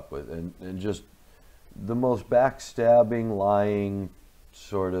grew up with, and just the most backstabbing, lying,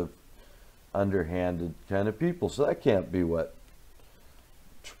 sort of underhanded kind of people. So that can't be what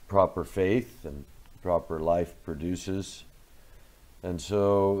proper faith and proper life produces. And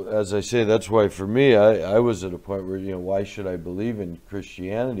so, as I say, that's why for me, I was at a point where, why should I believe in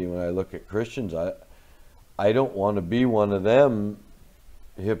Christianity? When I look at Christians, I don't want to be one of them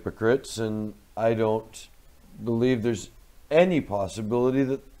hypocrites, and I don't believe there's any possibility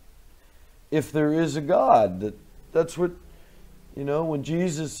that if there is a God, that's what, when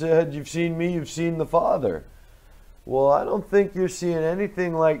Jesus said, "You've seen me, you've seen the Father." Well, I don't think you're seeing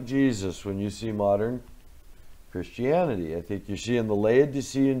anything like Jesus when you see modern Christianity. I think you're seeing the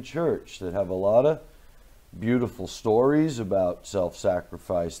Laodicean church that have a lot of beautiful stories about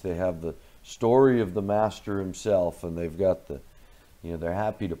self-sacrifice. They have the story of the Master himself, and they've got they're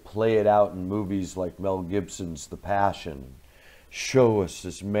happy to play it out in movies like Mel Gibson's The Passion. Show us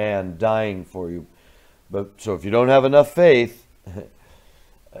this man dying for you. But so if you don't have enough faith,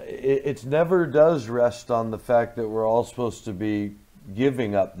 it never does rest on the fact that we're all supposed to be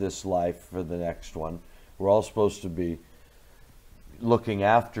giving up this life for the next one. We're all supposed to be looking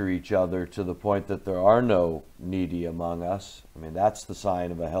after each other to the point that there are no needy among us. I mean, that's the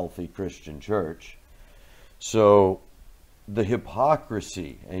sign of a healthy Christian church. So the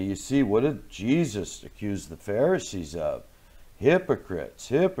hypocrisy, and you see, what did Jesus accuse the Pharisees of? Hypocrites.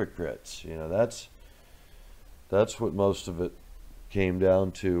 That's what most of it came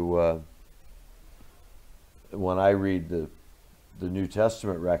down to. When I read the New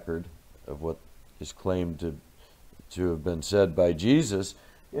Testament record of what is claimed to have been said by Jesus,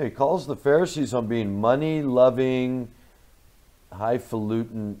 he calls the Pharisees on being money-loving,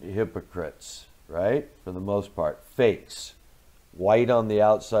 highfalutin hypocrites, right? For the most part, fakes, white on the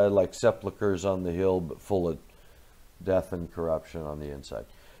outside like sepulchres on the hill, but full of death and corruption on the inside.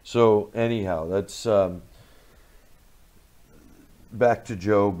 So anyhow, that's back to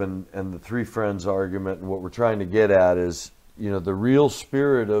Job and the three friends argument, and what we're trying to get at is, the real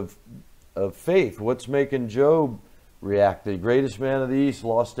spirit of faith. What's making Job react? The greatest man of the East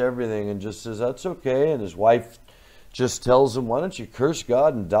lost everything and just says, that's okay. And his wife just tells him, why don't you curse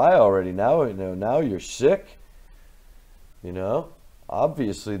God and die already? Now you're sick.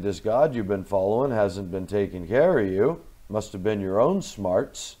 Obviously this God you've been following hasn't been taking care of you. Must have been your own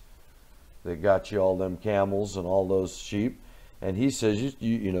smarts that got you all them camels and all those sheep. And he says,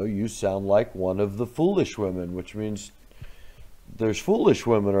 you sound like one of the foolish women, which means there's foolish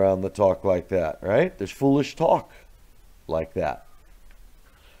women around that talk like that, right? There's foolish talk like that.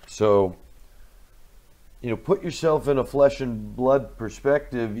 So, put yourself in a flesh and blood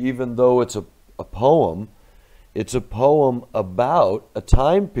perspective, even though it's a poem. It's a poem about a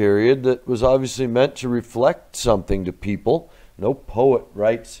time period that was obviously meant to reflect something to people. No poet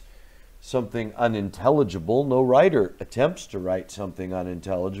writes something unintelligible. No writer attempts to write something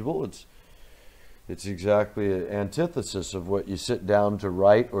unintelligible. It's exactly an antithesis of what you sit down to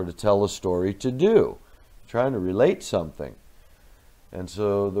write or to tell a story to do. Trying to relate something. And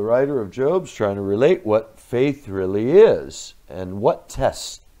so the writer of Job's trying to relate what faith really is and what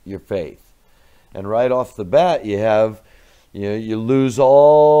tests your faith. And right off the bat, you lose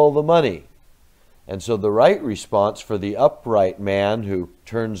all the money. And so the right response for the upright man who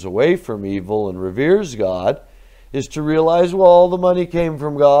turns away from evil and reveres God is to realize, well, all the money came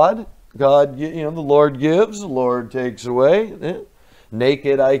from God. God, the Lord gives, the Lord takes away.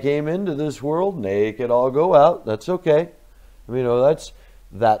 Naked I came into this world, naked I'll go out. That's okay.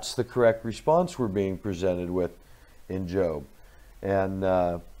 That's the correct response we're being presented with in Job. And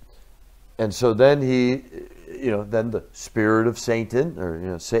so then then the spirit of Satan,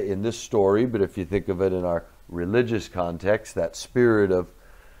 or say in this story, but if you think of it in our religious context, that spirit of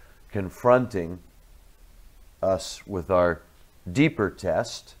confronting us with our deeper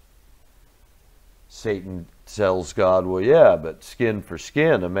test. Satan tells God, well, yeah, but skin for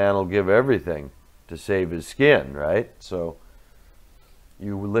skin, a man will give everything to save his skin, right? So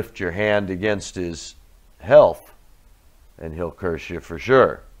you lift your hand against his health, and he'll curse you for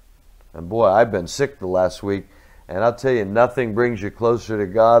sure. And boy, I've been sick the last week, and I'll tell you, nothing brings you closer to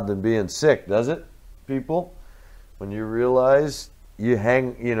God than being sick, does it, people? When you realize you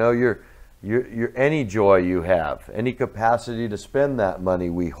your any joy you have, any capacity to spend that money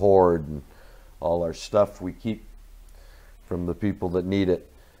we hoard, and all our stuff we keep from the people that need it.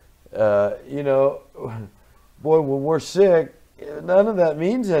 Boy, when we're sick, none of that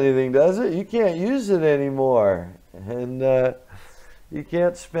means anything, does it? You can't use it anymore. And you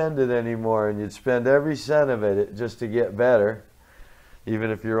can't spend it anymore, and you'd spend every cent of it just to get better, even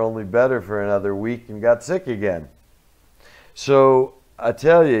if you're only better for another week and got sick again. So I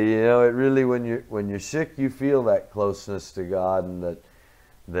tell you, it really, when you're sick, you feel that closeness to God, and that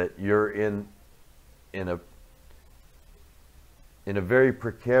that you're in a very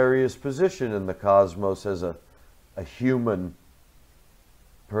precarious position in the cosmos as a human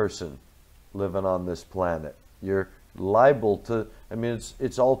person living on this planet. You're liable to, I mean,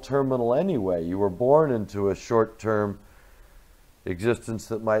 it's all terminal anyway. You were born into a short-term existence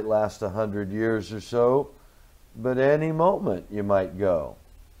that might last 100 years or so, but any moment you might go.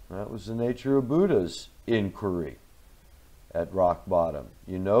 That was the nature of Buddha's inquiry at rock bottom.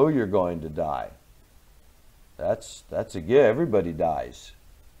 You know you're going to die. That's a gift. Everybody dies.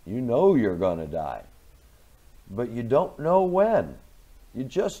 You know you're going to die. But you don't know when. You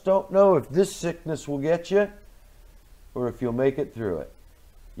just don't know if this sickness will get you or if you'll make it through it.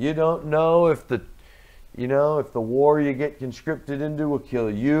 You don't know if the war you get conscripted into will kill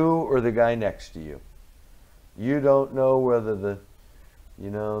you or the guy next to you. You don't know whether the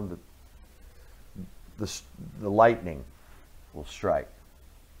lightning will strike.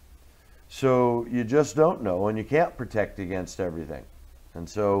 So you just don't know, and you can't protect against everything. And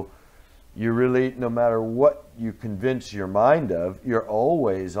so you really, no matter what you convince your mind of, you're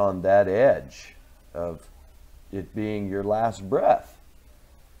always on that edge of it being your last breath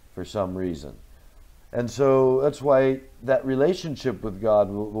for some reason. And so that's why that relationship with God,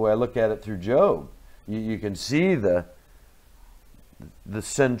 the way I look at it through Job, you can see the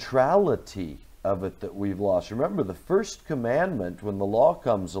centrality of it that we've lost. Remember, the first commandment, when the law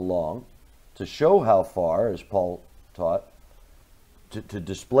comes along, to show how far, as Paul taught, to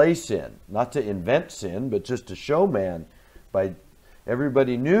display sin, not to invent sin, but just to show man.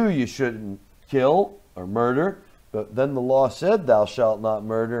 Everybody knew you shouldn't kill or murder, but then the law said thou shalt not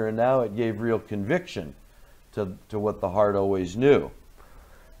murder, and now it gave real conviction to what the heart always knew.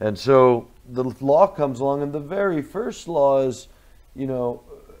 And so the law comes along, and the very first law is,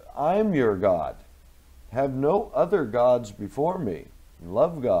 I'm your God. Have no other gods before me.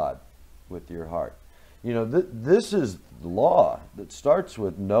 Love God with your heart. This is the law that starts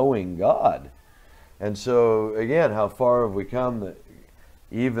with knowing God. And so, again, how far have we come that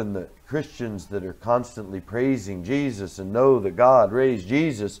even the Christians that are constantly praising Jesus and know that God raised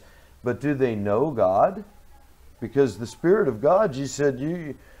Jesus, but do they know God? Because the Spirit of God, you said,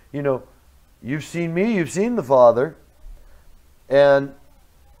 you've seen me, you've seen the Father. And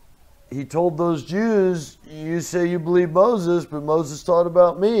he told those Jews, you say you believe Moses, but Moses taught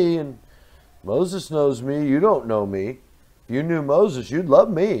about me, and Moses knows me, you don't know me. If you knew Moses, you'd love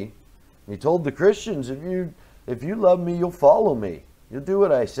me. He told the Christians, if you love me, you'll follow me. You'll do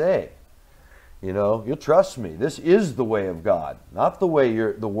what I say. You'll trust me. This is the way of God, not the way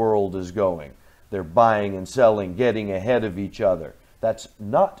the world is going. They're buying and selling, getting ahead of each other. That's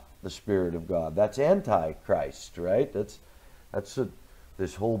not the Spirit of God. That's Antichrist, right?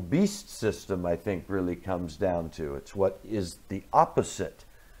 This whole beast system, I think, really comes down to. It's what is the opposite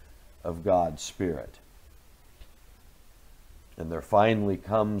of God's Spirit. And there finally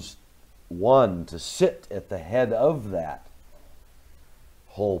comes one to sit at the head of that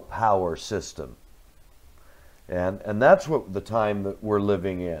whole power system. And that's what the time that we're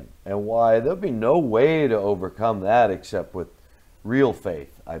living in. And why there'll be no way to overcome that except with real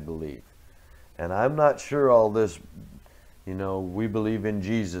faith, I believe. And I'm not sure all this, we believe in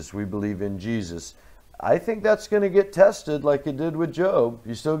Jesus, we believe in Jesus. I think that's going to get tested like it did with Job.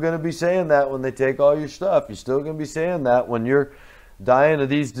 You're still going to be saying that when they take all your stuff. You're still going to be saying that when you're dying of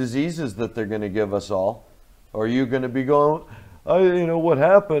these diseases that they're going to give us all. Or are you going to be going, what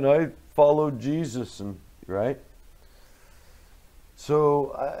happened? I followed Jesus, and right?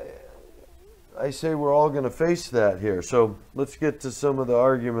 So I say we're all going to face that here. So let's get to some of the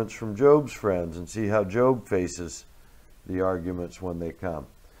arguments from Job's friends and see how Job faces the arguments when they come.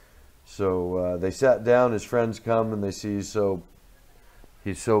 So they sat down, his friends come, and they see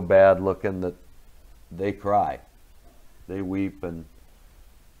he's so bad looking that they cry. They weep, and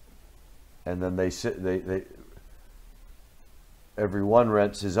then they sit. They everyone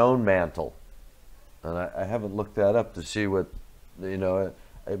rents his own mantle, and I haven't looked that up to see what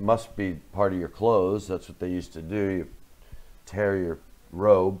It must be part of your clothes. That's what they used to do. You tear your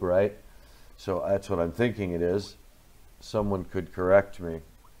robe, right? So that's what I'm thinking it is. Someone could correct me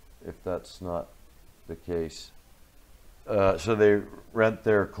if that's not the case. So they rent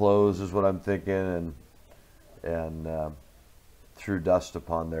their clothes, is what I'm thinking, and threw dust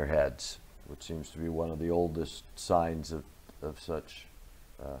upon their heads, which seems to be one of the oldest signs of such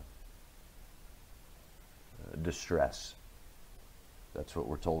distress. That's what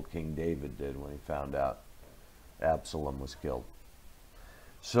we're told King David did when he found out Absalom was killed.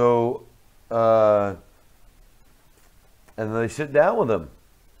 So, and they sit down with him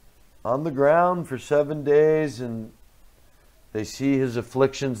on the ground for 7 days, and They see his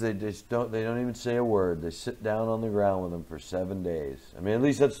afflictions. They don't even say a word. They sit down on the ground with him for 7 days. I mean, at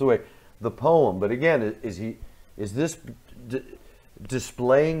least that's the way the poem. But again, is this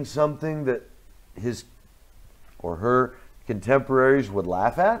displaying something that his or her contemporaries would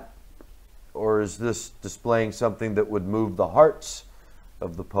laugh at? Or is this displaying something that would move the hearts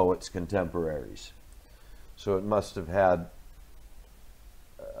of the poet's contemporaries? So it must have had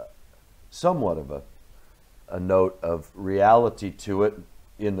somewhat of a note of reality to it,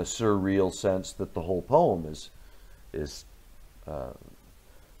 in the surreal sense that the whole poem is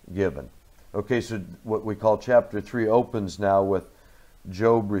given. Okay, so what we call chapter 3 opens now with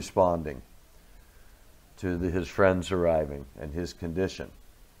Job responding to his friends arriving and his condition.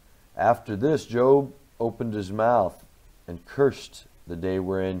 After this, Job opened his mouth and cursed the day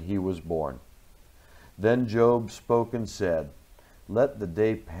wherein he was born. Then Job spoke and said, let the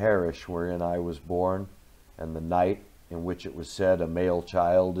day perish wherein I was born, and the night in which it was said, a male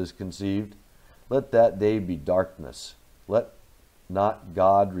child is conceived. Let that day be darkness. Let not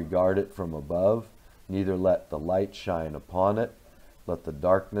God regard it from above, neither let the light shine upon it. Let the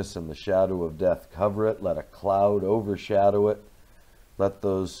darkness and the shadow of death cover it. Let a cloud overshadow it. Let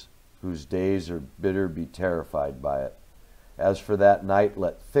those whose days are bitter be terrified by it. As for that night,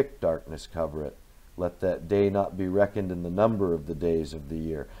 let thick darkness cover it. Let that day not be reckoned in the number of the days of the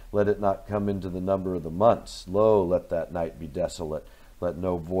year. Let it not come into the number of the months. Lo, let that night be desolate. Let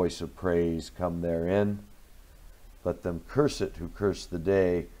no voice of praise come therein. Let them curse it who curse the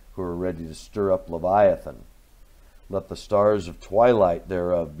day, who are ready to stir up Leviathan. Let the stars of twilight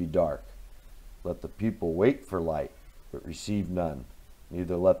thereof be dark. Let the people wait for light, but receive none.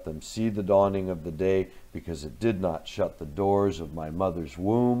 Neither let them see the dawning of the day, because it did not shut the doors of my mother's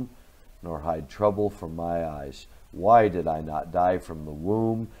womb, nor hide trouble from my eyes. Why did I not die from the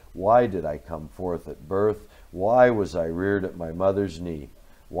womb? Why did I come forth at birth? Why was I reared at my mother's knee?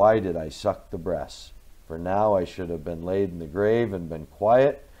 Why did I suck the breasts? For now I should have been laid in the grave and been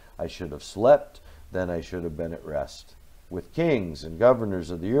quiet. I should have slept, then I should have been at rest. With kings and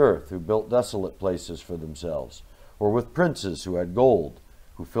governors of the earth, who built desolate places for themselves, or with princes who had gold,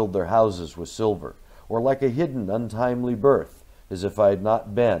 who filled their houses with silver, or like a hidden untimely birth, as if I had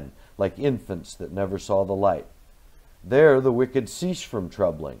not been, like infants that never saw the light. There the wicked cease from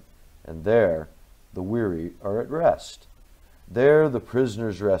troubling, and there the weary are at rest. There the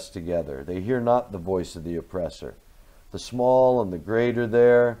prisoners rest together. They hear not the voice of the oppressor. The small and the great are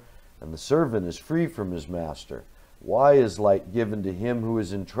there, and the servant is free from his master. Why is light given to him who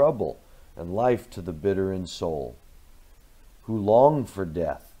is in trouble, and life to the bitter in soul? Who long for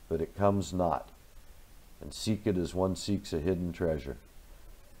death, but it comes not, and seek it as one seeks a hidden treasure.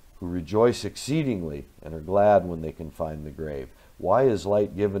 Who rejoice exceedingly, and are glad when they can find the grave. Why is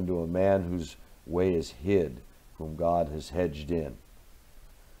light given to a man whose way is hid, whom God has hedged in?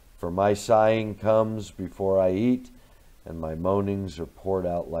 For my sighing comes before I eat, and my moanings are poured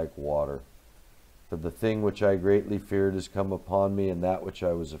out like water. For the thing which I greatly feared has come upon me, and that which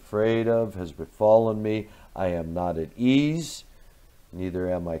I was afraid of has befallen me. I am not at ease, neither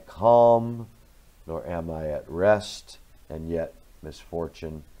am I calm, nor am I at rest, and yet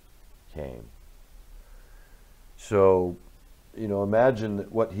misfortune came. So, imagine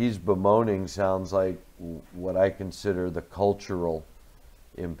that what he's bemoaning sounds like what I consider the cultural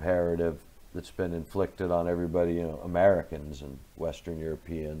imperative that's been inflicted on everybody, Americans and Western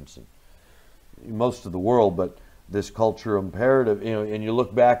Europeans and most of the world, but this cultural imperative, and you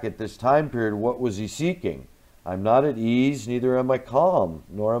look back at this time period, what was he seeking? I'm not at ease, neither am I calm,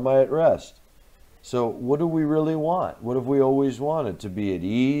 nor am I at rest. So what do we really want? What have we always wanted? To be at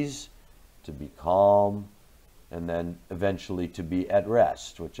ease, to be calm, and then eventually to be at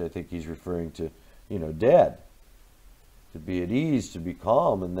rest, which I think he's referring to, dead. To be at ease, to be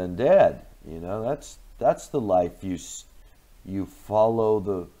calm, and then dead. That's the life you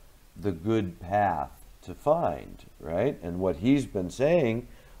follow the good path to find, right? And what he's been saying,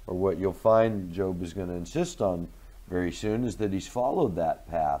 or what you'll find Job is going to insist on very soon, is that he's followed that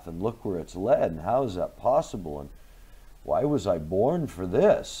path, and look where it's led, and how is that possible, and why was I born for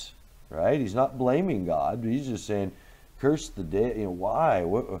this, right? He's not blaming God, but he's just saying, curse the day, why?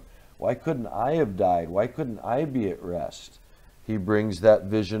 Why couldn't I have died? Why couldn't I be at rest? He brings that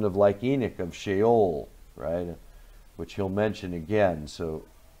vision of, like Enoch, of Sheol, right? Which he'll mention again, so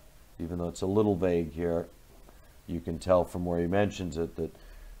even though it's a little vague here, you can tell from where he mentions it that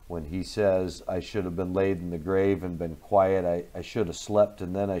when he says, I should have been laid in the grave and been quiet, I should have slept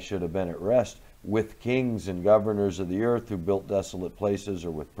and then I should have been at rest, with kings and governors of the earth who built desolate places,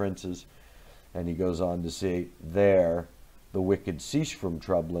 or with princes. And he goes on to say, there the wicked cease from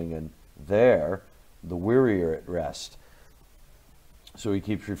troubling, and there the weary are at rest. So he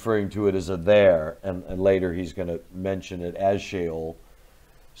keeps referring to it as a there, and later he's going to mention it as Sheol.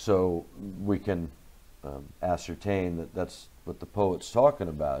 So we can ascertain that that's what the poet's talking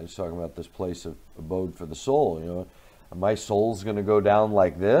about. He's talking about this place of abode for the soul. You know, my soul's going to go down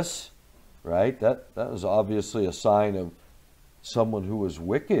like this, right? That was obviously a sign of someone who was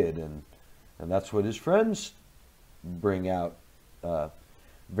wicked, and that's what his friends bring out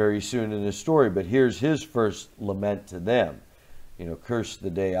very soon in his story. But here's his first lament to them. You know, curse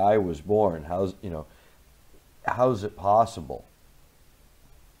the day I was born. How's it possible?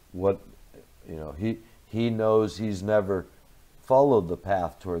 What, you know, he knows he's never followed the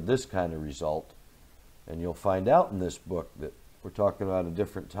path toward this kind of result. And you'll find out in this book that we're talking about a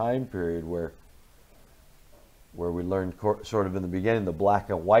different time period where we learned sort of in the beginning the black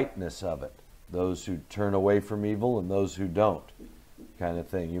and whiteness of it. Those who turn away from evil and those who don't, kind of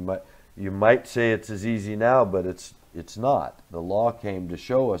thing. You might say it's as easy now, but it's not. The law came to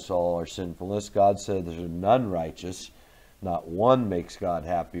show us all our sinfulness. God said there's none righteous. Not one makes God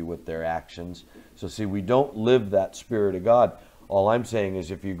happy with their actions. So see, we don't live that Spirit of God. All I'm saying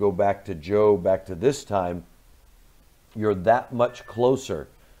is if you go back to Job, back to this time, you're that much closer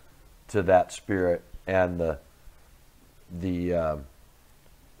to that Spirit, and the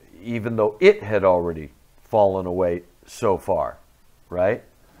even though it had already fallen away so far, right?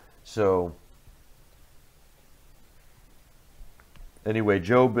 So anyway,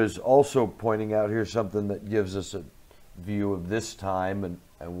 Job is also pointing out here something that gives us a view of this time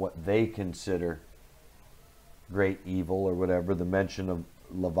and what they consider great evil or whatever. The mention of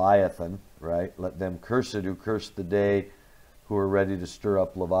Leviathan, right? Let them curse it who curse the day, who are ready to stir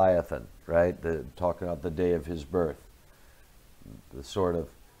up Leviathan, right? Talking about the day of his birth. The sort of,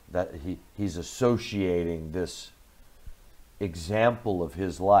 that he's associating this example of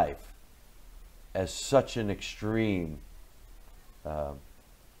his life as such an extreme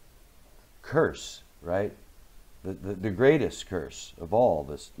curse, right? The greatest curse of all,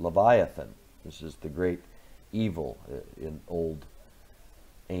 this Leviathan. This is the great evil in old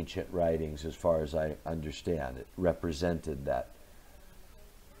ancient writings, as far as I understand. It represented that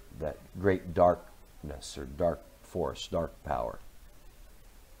great darkness or dark force, dark power.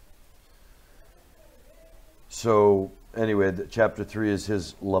 So anyway, chapter 3 is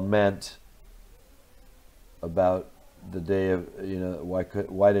his lament about the day of, you know,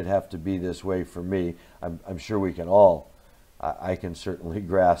 why did it have to be this way for me? I'm sure we can all, I can certainly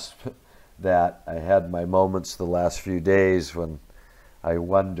grasp that. I had my moments the last few days when I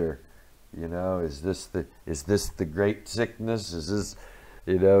wonder, you know, is this the great sickness? Is this,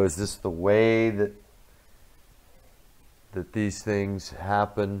 you know, is this the way that these things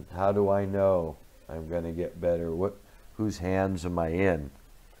happen? How do I know I'm going to get better? Whose hands am I in?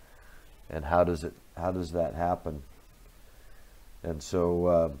 And how does that happen? And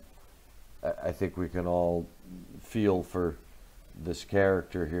so I think we can all feel for this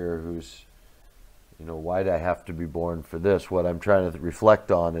character here who's, you know, why'd I have to be born for this? What I'm trying to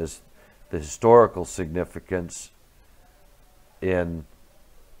reflect on is the historical significance in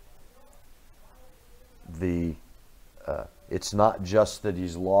the, it's not just that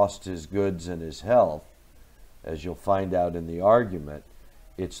he's lost his goods and his health, as you'll find out in the argument.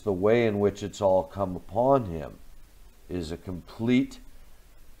 It's the way in which it's all come upon him is a complete,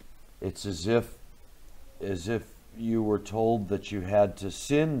 it's as if you were told that you had to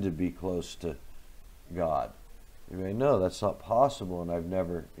sin to be close to God. You may know that's not possible, and I've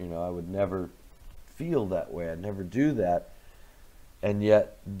never, you know, I would never feel that way. I'd never do that. And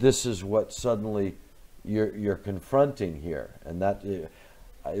yet this is what suddenly you're confronting here. And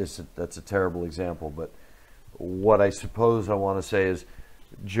that's a terrible example, but what I suppose I want to say is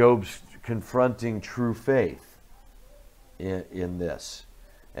Job's confronting true faith in this,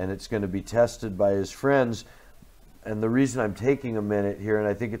 and it's going to be tested by his friends. And the reason I'm taking a minute here, and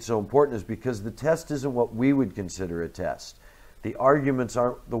I think it's so important, is because the test isn't what we would consider a test. The arguments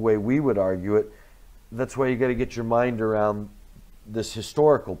aren't the way we would argue it. That's why you got to get your mind around this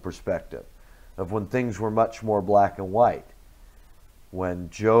historical perspective of when things were much more black and white. When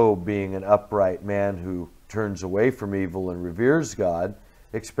Job, being an upright man who turns away from evil and reveres God,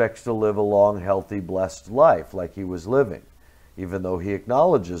 expects to live a long, healthy, blessed life like he was living. Even though he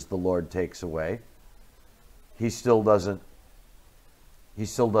acknowledges the Lord takes away, he still doesn't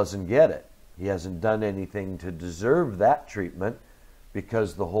get it. He hasn't done anything to deserve that treatment,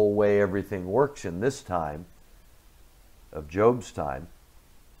 because the whole way everything works in this time of Job's time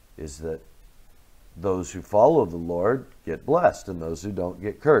is that those who follow the Lord get blessed and those who don't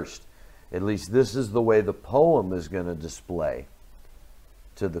get cursed. At least this is the way the poem is going to display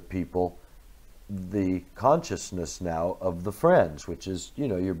to the people the consciousness now of the friends, which is,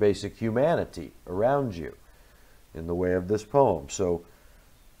 your basic humanity around you in the way of this poem. So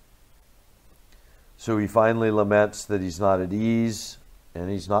he finally laments that he's not at ease, and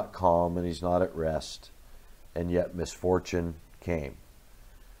he's not calm, and he's not at rest, and yet misfortune came.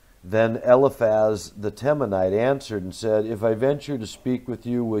 Then Eliphaz the Temanite answered and said, "If I venture to speak with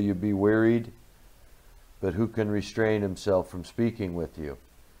you, will you be wearied? But who can restrain himself from speaking with you?"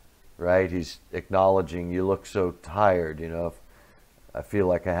 Right? He's acknowledging, you look so tired, I feel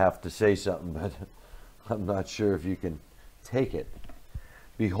like I have to say something, but I'm not sure if you can take it.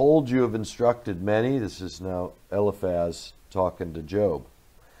 "Behold, you have instructed many." This is now Eliphaz talking to Job.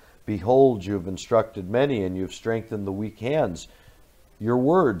 "Behold, you have instructed many, and you have strengthened the weak hands. Your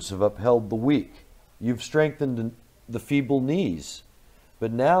words have upheld the weak. You've strengthened the feeble knees.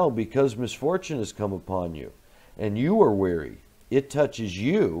 But now, because misfortune has come upon you, and you are weary, it touches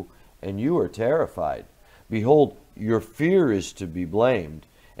you, and you are terrified. Behold, your fear is to be blamed,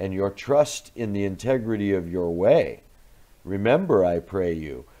 and your trust in the integrity of your way. Remember, I pray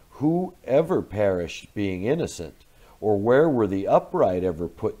you, who ever perished being innocent, or where were the upright ever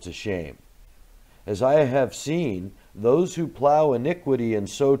put to shame? As I have seen, those who plow iniquity and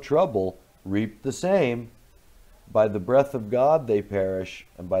sow trouble reap the same. By the breath of God they perish,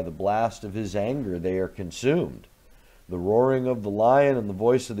 and by the blast of his anger they are consumed. The roaring of the lion and the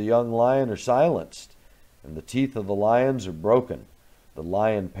voice of the young lion are silenced, and the teeth of the lions are broken. The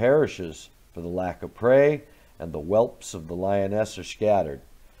lion perishes for the lack of prey, and the whelps of the lioness are scattered.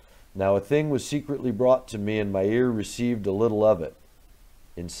 Now a thing was secretly brought to me, and my ear received a little of it.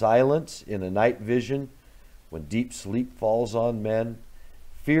 In silence, in a night vision, when deep sleep falls on men,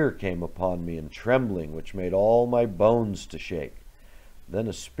 fear came upon me, and trembling, which made all my bones to shake. Then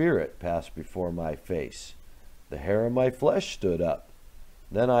a spirit passed before my face. The hair of my flesh stood up.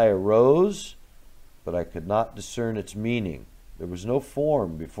 Then I arose, but I could not discern its meaning. There was no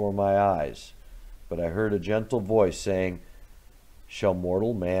form before my eyes, but I heard a gentle voice saying, "Shall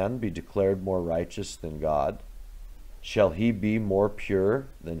mortal man be declared more righteous than God? Shall he be more pure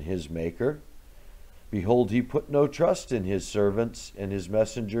than his Maker? Behold, he put no trust in his servants, and his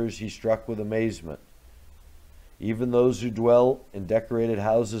messengers he struck with amazement. Even those who dwell in decorated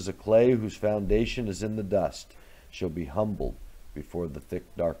houses of clay, whose foundation is in the dust, shall be humbled before the thick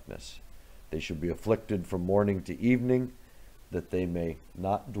darkness. They shall be afflicted from morning to evening, that they may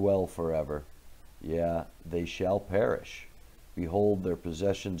not dwell forever. Yeah, they shall perish. Behold, their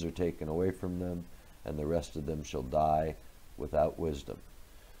possessions are taken away from them, and the rest of them shall die without wisdom."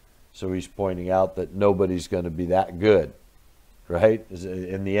 So he's pointing out that nobody's going to be that good, right?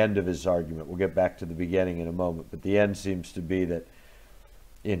 In the end of his argument. We'll get back to the beginning in a moment, but the end seems to be that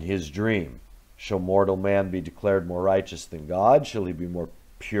in his dream, shall mortal man be declared more righteous than God? Shall he be more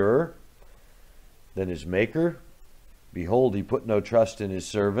pure than his Maker? Behold, he put no trust in his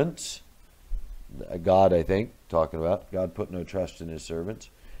servants. God, I think, talking about. God put no trust in his servants.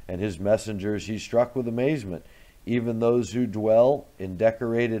 And his messengers he struck with amazement. Even those who dwell in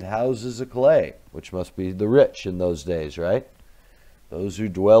decorated houses of clay, which must be the rich in those days, right? Those who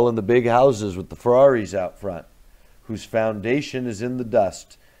dwell in the big houses with the Ferraris out front, whose foundation is in the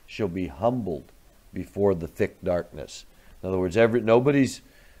dust, shall be humbled before the thick darkness. In other words,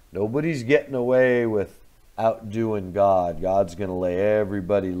 nobody's getting away with outdoing God. God's going to lay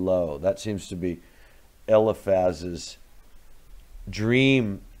everybody low. That seems to be Eliphaz's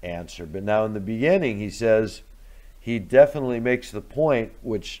dream answer. But now in the beginning, he says, he definitely makes the point,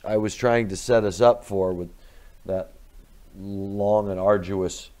 which I was trying to set us up for with that long and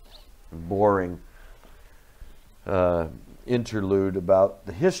arduous, boring interlude about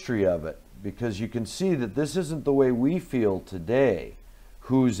the history of it. Because you can see that this isn't the way we feel today.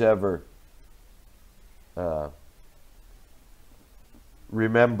 Who's ever...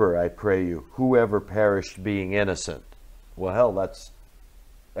 remember, I pray you, whoever perished being innocent. Well, hell, that's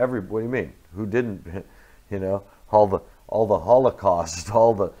what do you mean? Who didn't, all the Holocaust,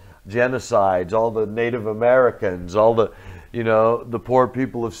 all the genocides, all the Native Americans, all the, the poor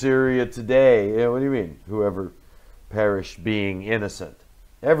people of Syria today. What do you mean? Whoever perished being innocent.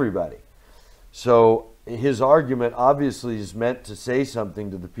 Everybody. So his argument obviously is meant to say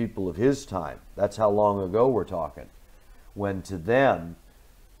something to the people of his time. That's how long ago we're talking. When to them,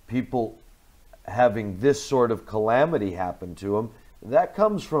 people having this sort of calamity happen to them, that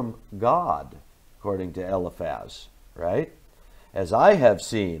comes from God, according to Eliphaz, right? As I have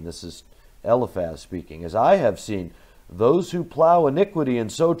seen, this is Eliphaz speaking, as I have seen, those who plow iniquity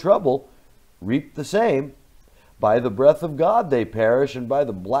and sow trouble reap the same. By the breath of God they perish, and by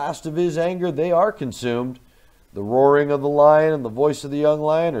the blast of his anger they are consumed. The roaring of the lion and the voice of the young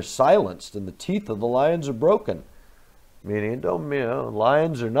lion are silenced, and the teeth of the lions are broken. Meaning,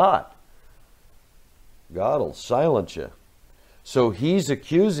 lions are not. God will silence you. So he's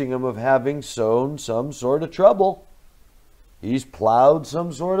accusing him of having sown some sort of trouble. He's plowed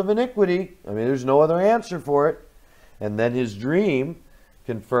some sort of iniquity. I mean, there's no other answer for it. And then his dream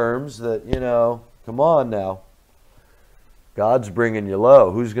confirms that, come on now. God's bringing you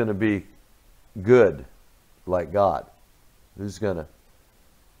low. Who's going to be good like God? Who's going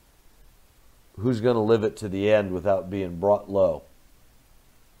to live it to the end without being brought low?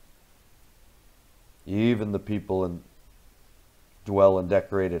 Even the people dwell in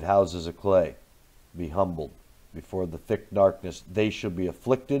decorated houses of clay. Be humbled before the thick darkness. They shall be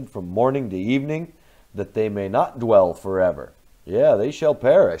afflicted from morning to evening, that they may not dwell forever. Yeah, they shall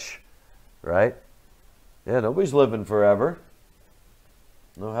perish. Right? Yeah, nobody's living forever.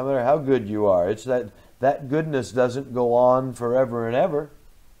 No matter how good you are. It's that goodness doesn't go on forever and ever.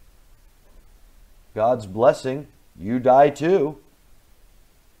 God's blessing, you die too.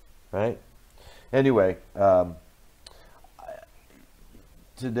 Right? Anyway,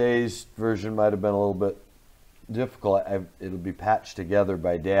 today's version might have been a little bit difficult. It'll be patched together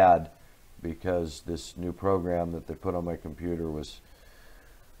by Dad, because this new program that they put on my computer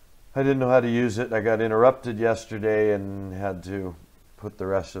I didn't know how to use it. I got interrupted yesterday and had to put the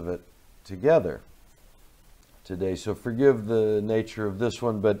rest of it together today. So forgive the nature of this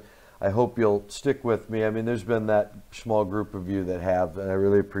one, but I hope you'll stick with me. I mean, there's been that small group of you that have, and I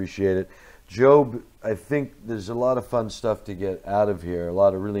really appreciate it. Job, I think there's a lot of fun stuff to get out of here, a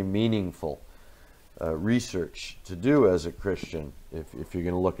lot of really meaningful research to do as a Christian, if you're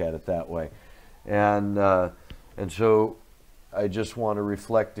going to look at it that way. And so I just want to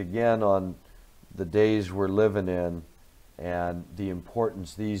reflect again on the days we're living in, and the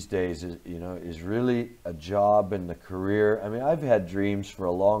importance these days is really a job and a career. I mean, I've had dreams for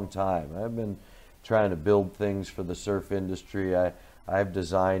a long time. I've been trying to build things for the surf industry. I've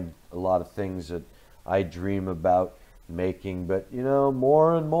designed a lot of things that I dream about making, but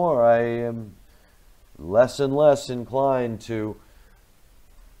more and more I am less and less inclined to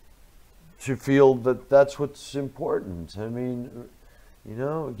feel that that's what's important. I mean,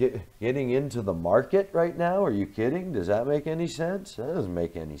 getting into the market right now, are you kidding? Does that make any sense? That doesn't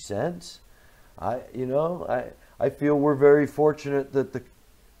make any sense. I feel we're very fortunate that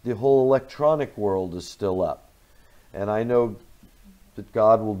the whole electronic world is still up. And I know that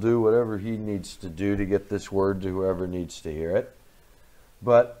God will do whatever he needs to do to get this word to whoever needs to hear it.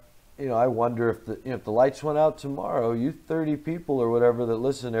 But I wonder if the lights went out tomorrow, you 30 people or whatever that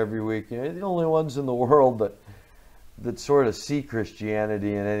listen every week, you're the only ones in the world that sort of see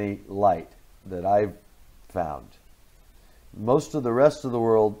Christianity in any light that I've found. Most of the rest of the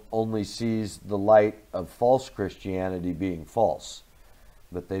world only sees the light of false Christianity being false,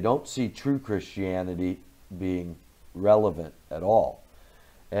 but they don't see true Christianity being relevant at all.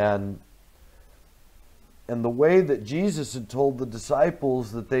 And the way that Jesus had told the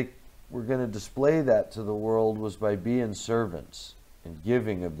disciples that they were going to display that to the world was by being servants and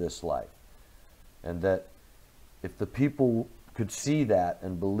giving of this life. And that if the people could see that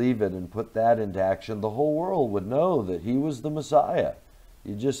and believe it and put that into action, the whole world would know that he was the Messiah.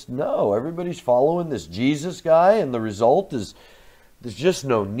 You just know. Everybody's following this Jesus guy, and the result is there's just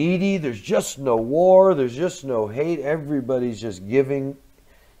no needy, there's just no war, there's just no hate. Everybody's just giving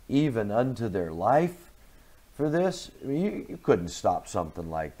even unto their life for this. I mean, you couldn't stop something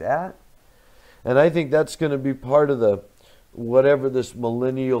like that. And I think that's going to be part of whatever this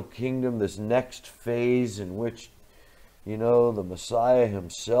millennial kingdom, this next phase in which, the Messiah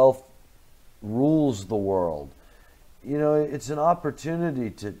himself rules the world. It's an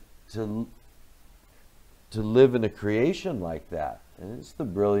opportunity to live in a creation like that. And that's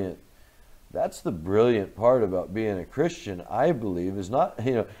the brilliant part about being a Christian, I believe, is not,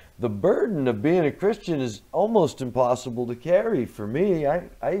 the burden of being a Christian is almost impossible to carry for me.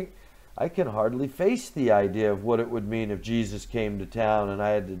 I can hardly face the idea of what it would mean if Jesus came to town and I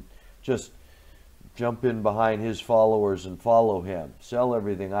had to just jump in behind his followers and follow him, sell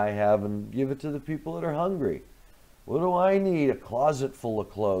everything I have and give it to the people that are hungry. What do I need? A closet full of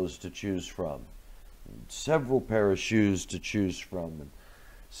clothes to choose from, several pair of shoes to choose from, and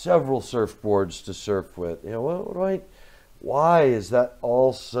several surfboards to surf with. Why is that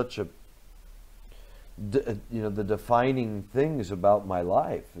all such a, the defining things about my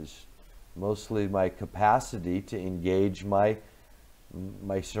life is mostly my capacity to engage my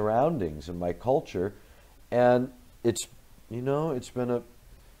surroundings and my culture. And it's been a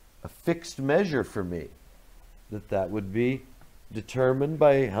fixed measure for me that would be determined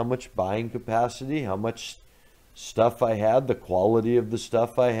by how much buying capacity, how much stuff I had, the quality of the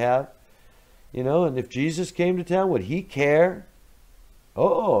stuff I have. You know, and if Jesus came to town, would he care?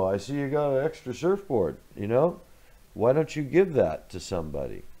 Oh, I see you got an extra surfboard, you know? Why don't you give that to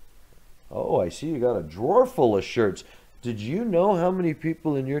somebody? Oh, I see you got a drawer full of shirts. Did you know how many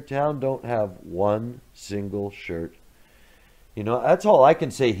people in your town don't have one single shirt? You know, that's all I can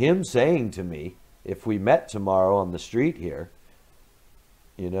say him saying to me if we met tomorrow on the street here.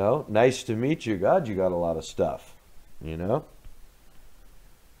 You know, nice to meet you. God, you got a lot of stuff, you know?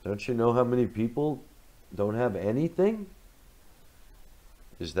 Don't you know how many people don't have anything?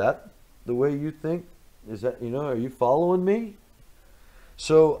 Is that the way you think? Is that, you know, are you following me?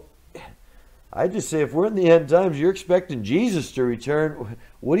 So I just say, if we're in the end times, you're expecting Jesus to return,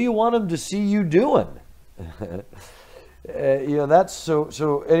 what do you want him to see you doing? You know, that's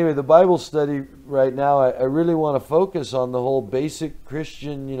so anyway, the Bible study right now, I really want to focus on the whole basic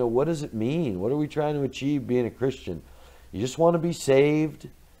Christian, you know, what does it mean? What are we trying to achieve being a Christian? You just want to be saved?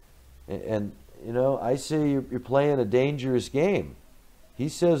 And you know, I say you're playing a dangerous game. He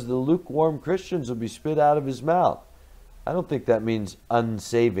says the lukewarm Christians will be spit out of his mouth. I don't think that means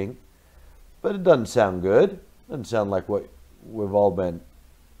unsaving, but it doesn't sound good. It doesn't sound like what we've all been,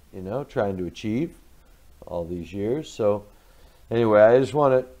 you know, trying to achieve all these years. So anyway, I just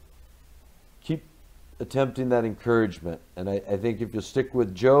want to keep attempting that encouragement. And I think if you'll stick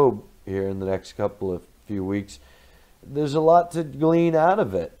with Job here in the next few weeks, there's a lot to glean out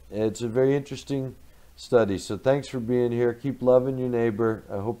of it. It's a very interesting study. So thanks for being here. Keep loving your neighbor.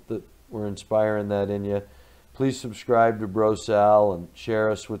 I hope that we're inspiring that in you. Please subscribe to BroSal and share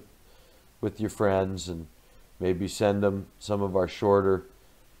us with your friends, and maybe send them some of our shorter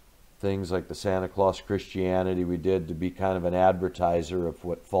things like the Santa Claus Christianity we did to be kind of an advertiser of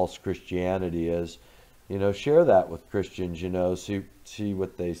what false Christianity is. You know, share that with Christians, you know, see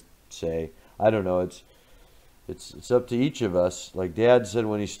what they say. I don't know, it's up to each of us. Like Dad said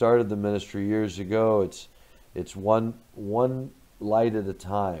when he started the ministry years ago, it's one light at a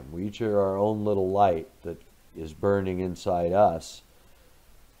time. We each are our own little light that is burning inside us,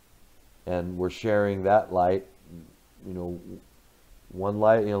 and we're sharing that light, you know, one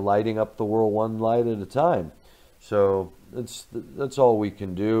light, you know, lighting up the world one light at a time. So that's all we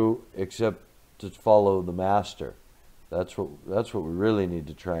can do, except to follow the Master. That's what we really need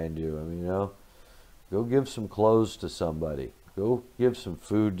to try and do. I mean, you know, go give some clothes to somebody. Go give some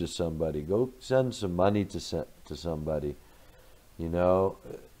food to somebody. Go send some money to somebody. You know,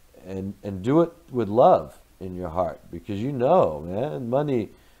 and do it with love in your heart, because you know, man, money,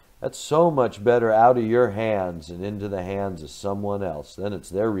 that's so much better out of your hands and into the hands of someone else. Then it's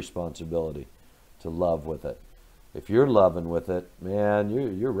their responsibility to love with it. If you're loving with it, man,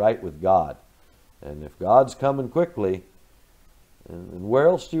 you're right with God. And if God's coming quickly, and where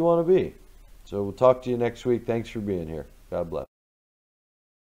else do you want to be? So we'll talk to you next week. Thanks for being here. God bless.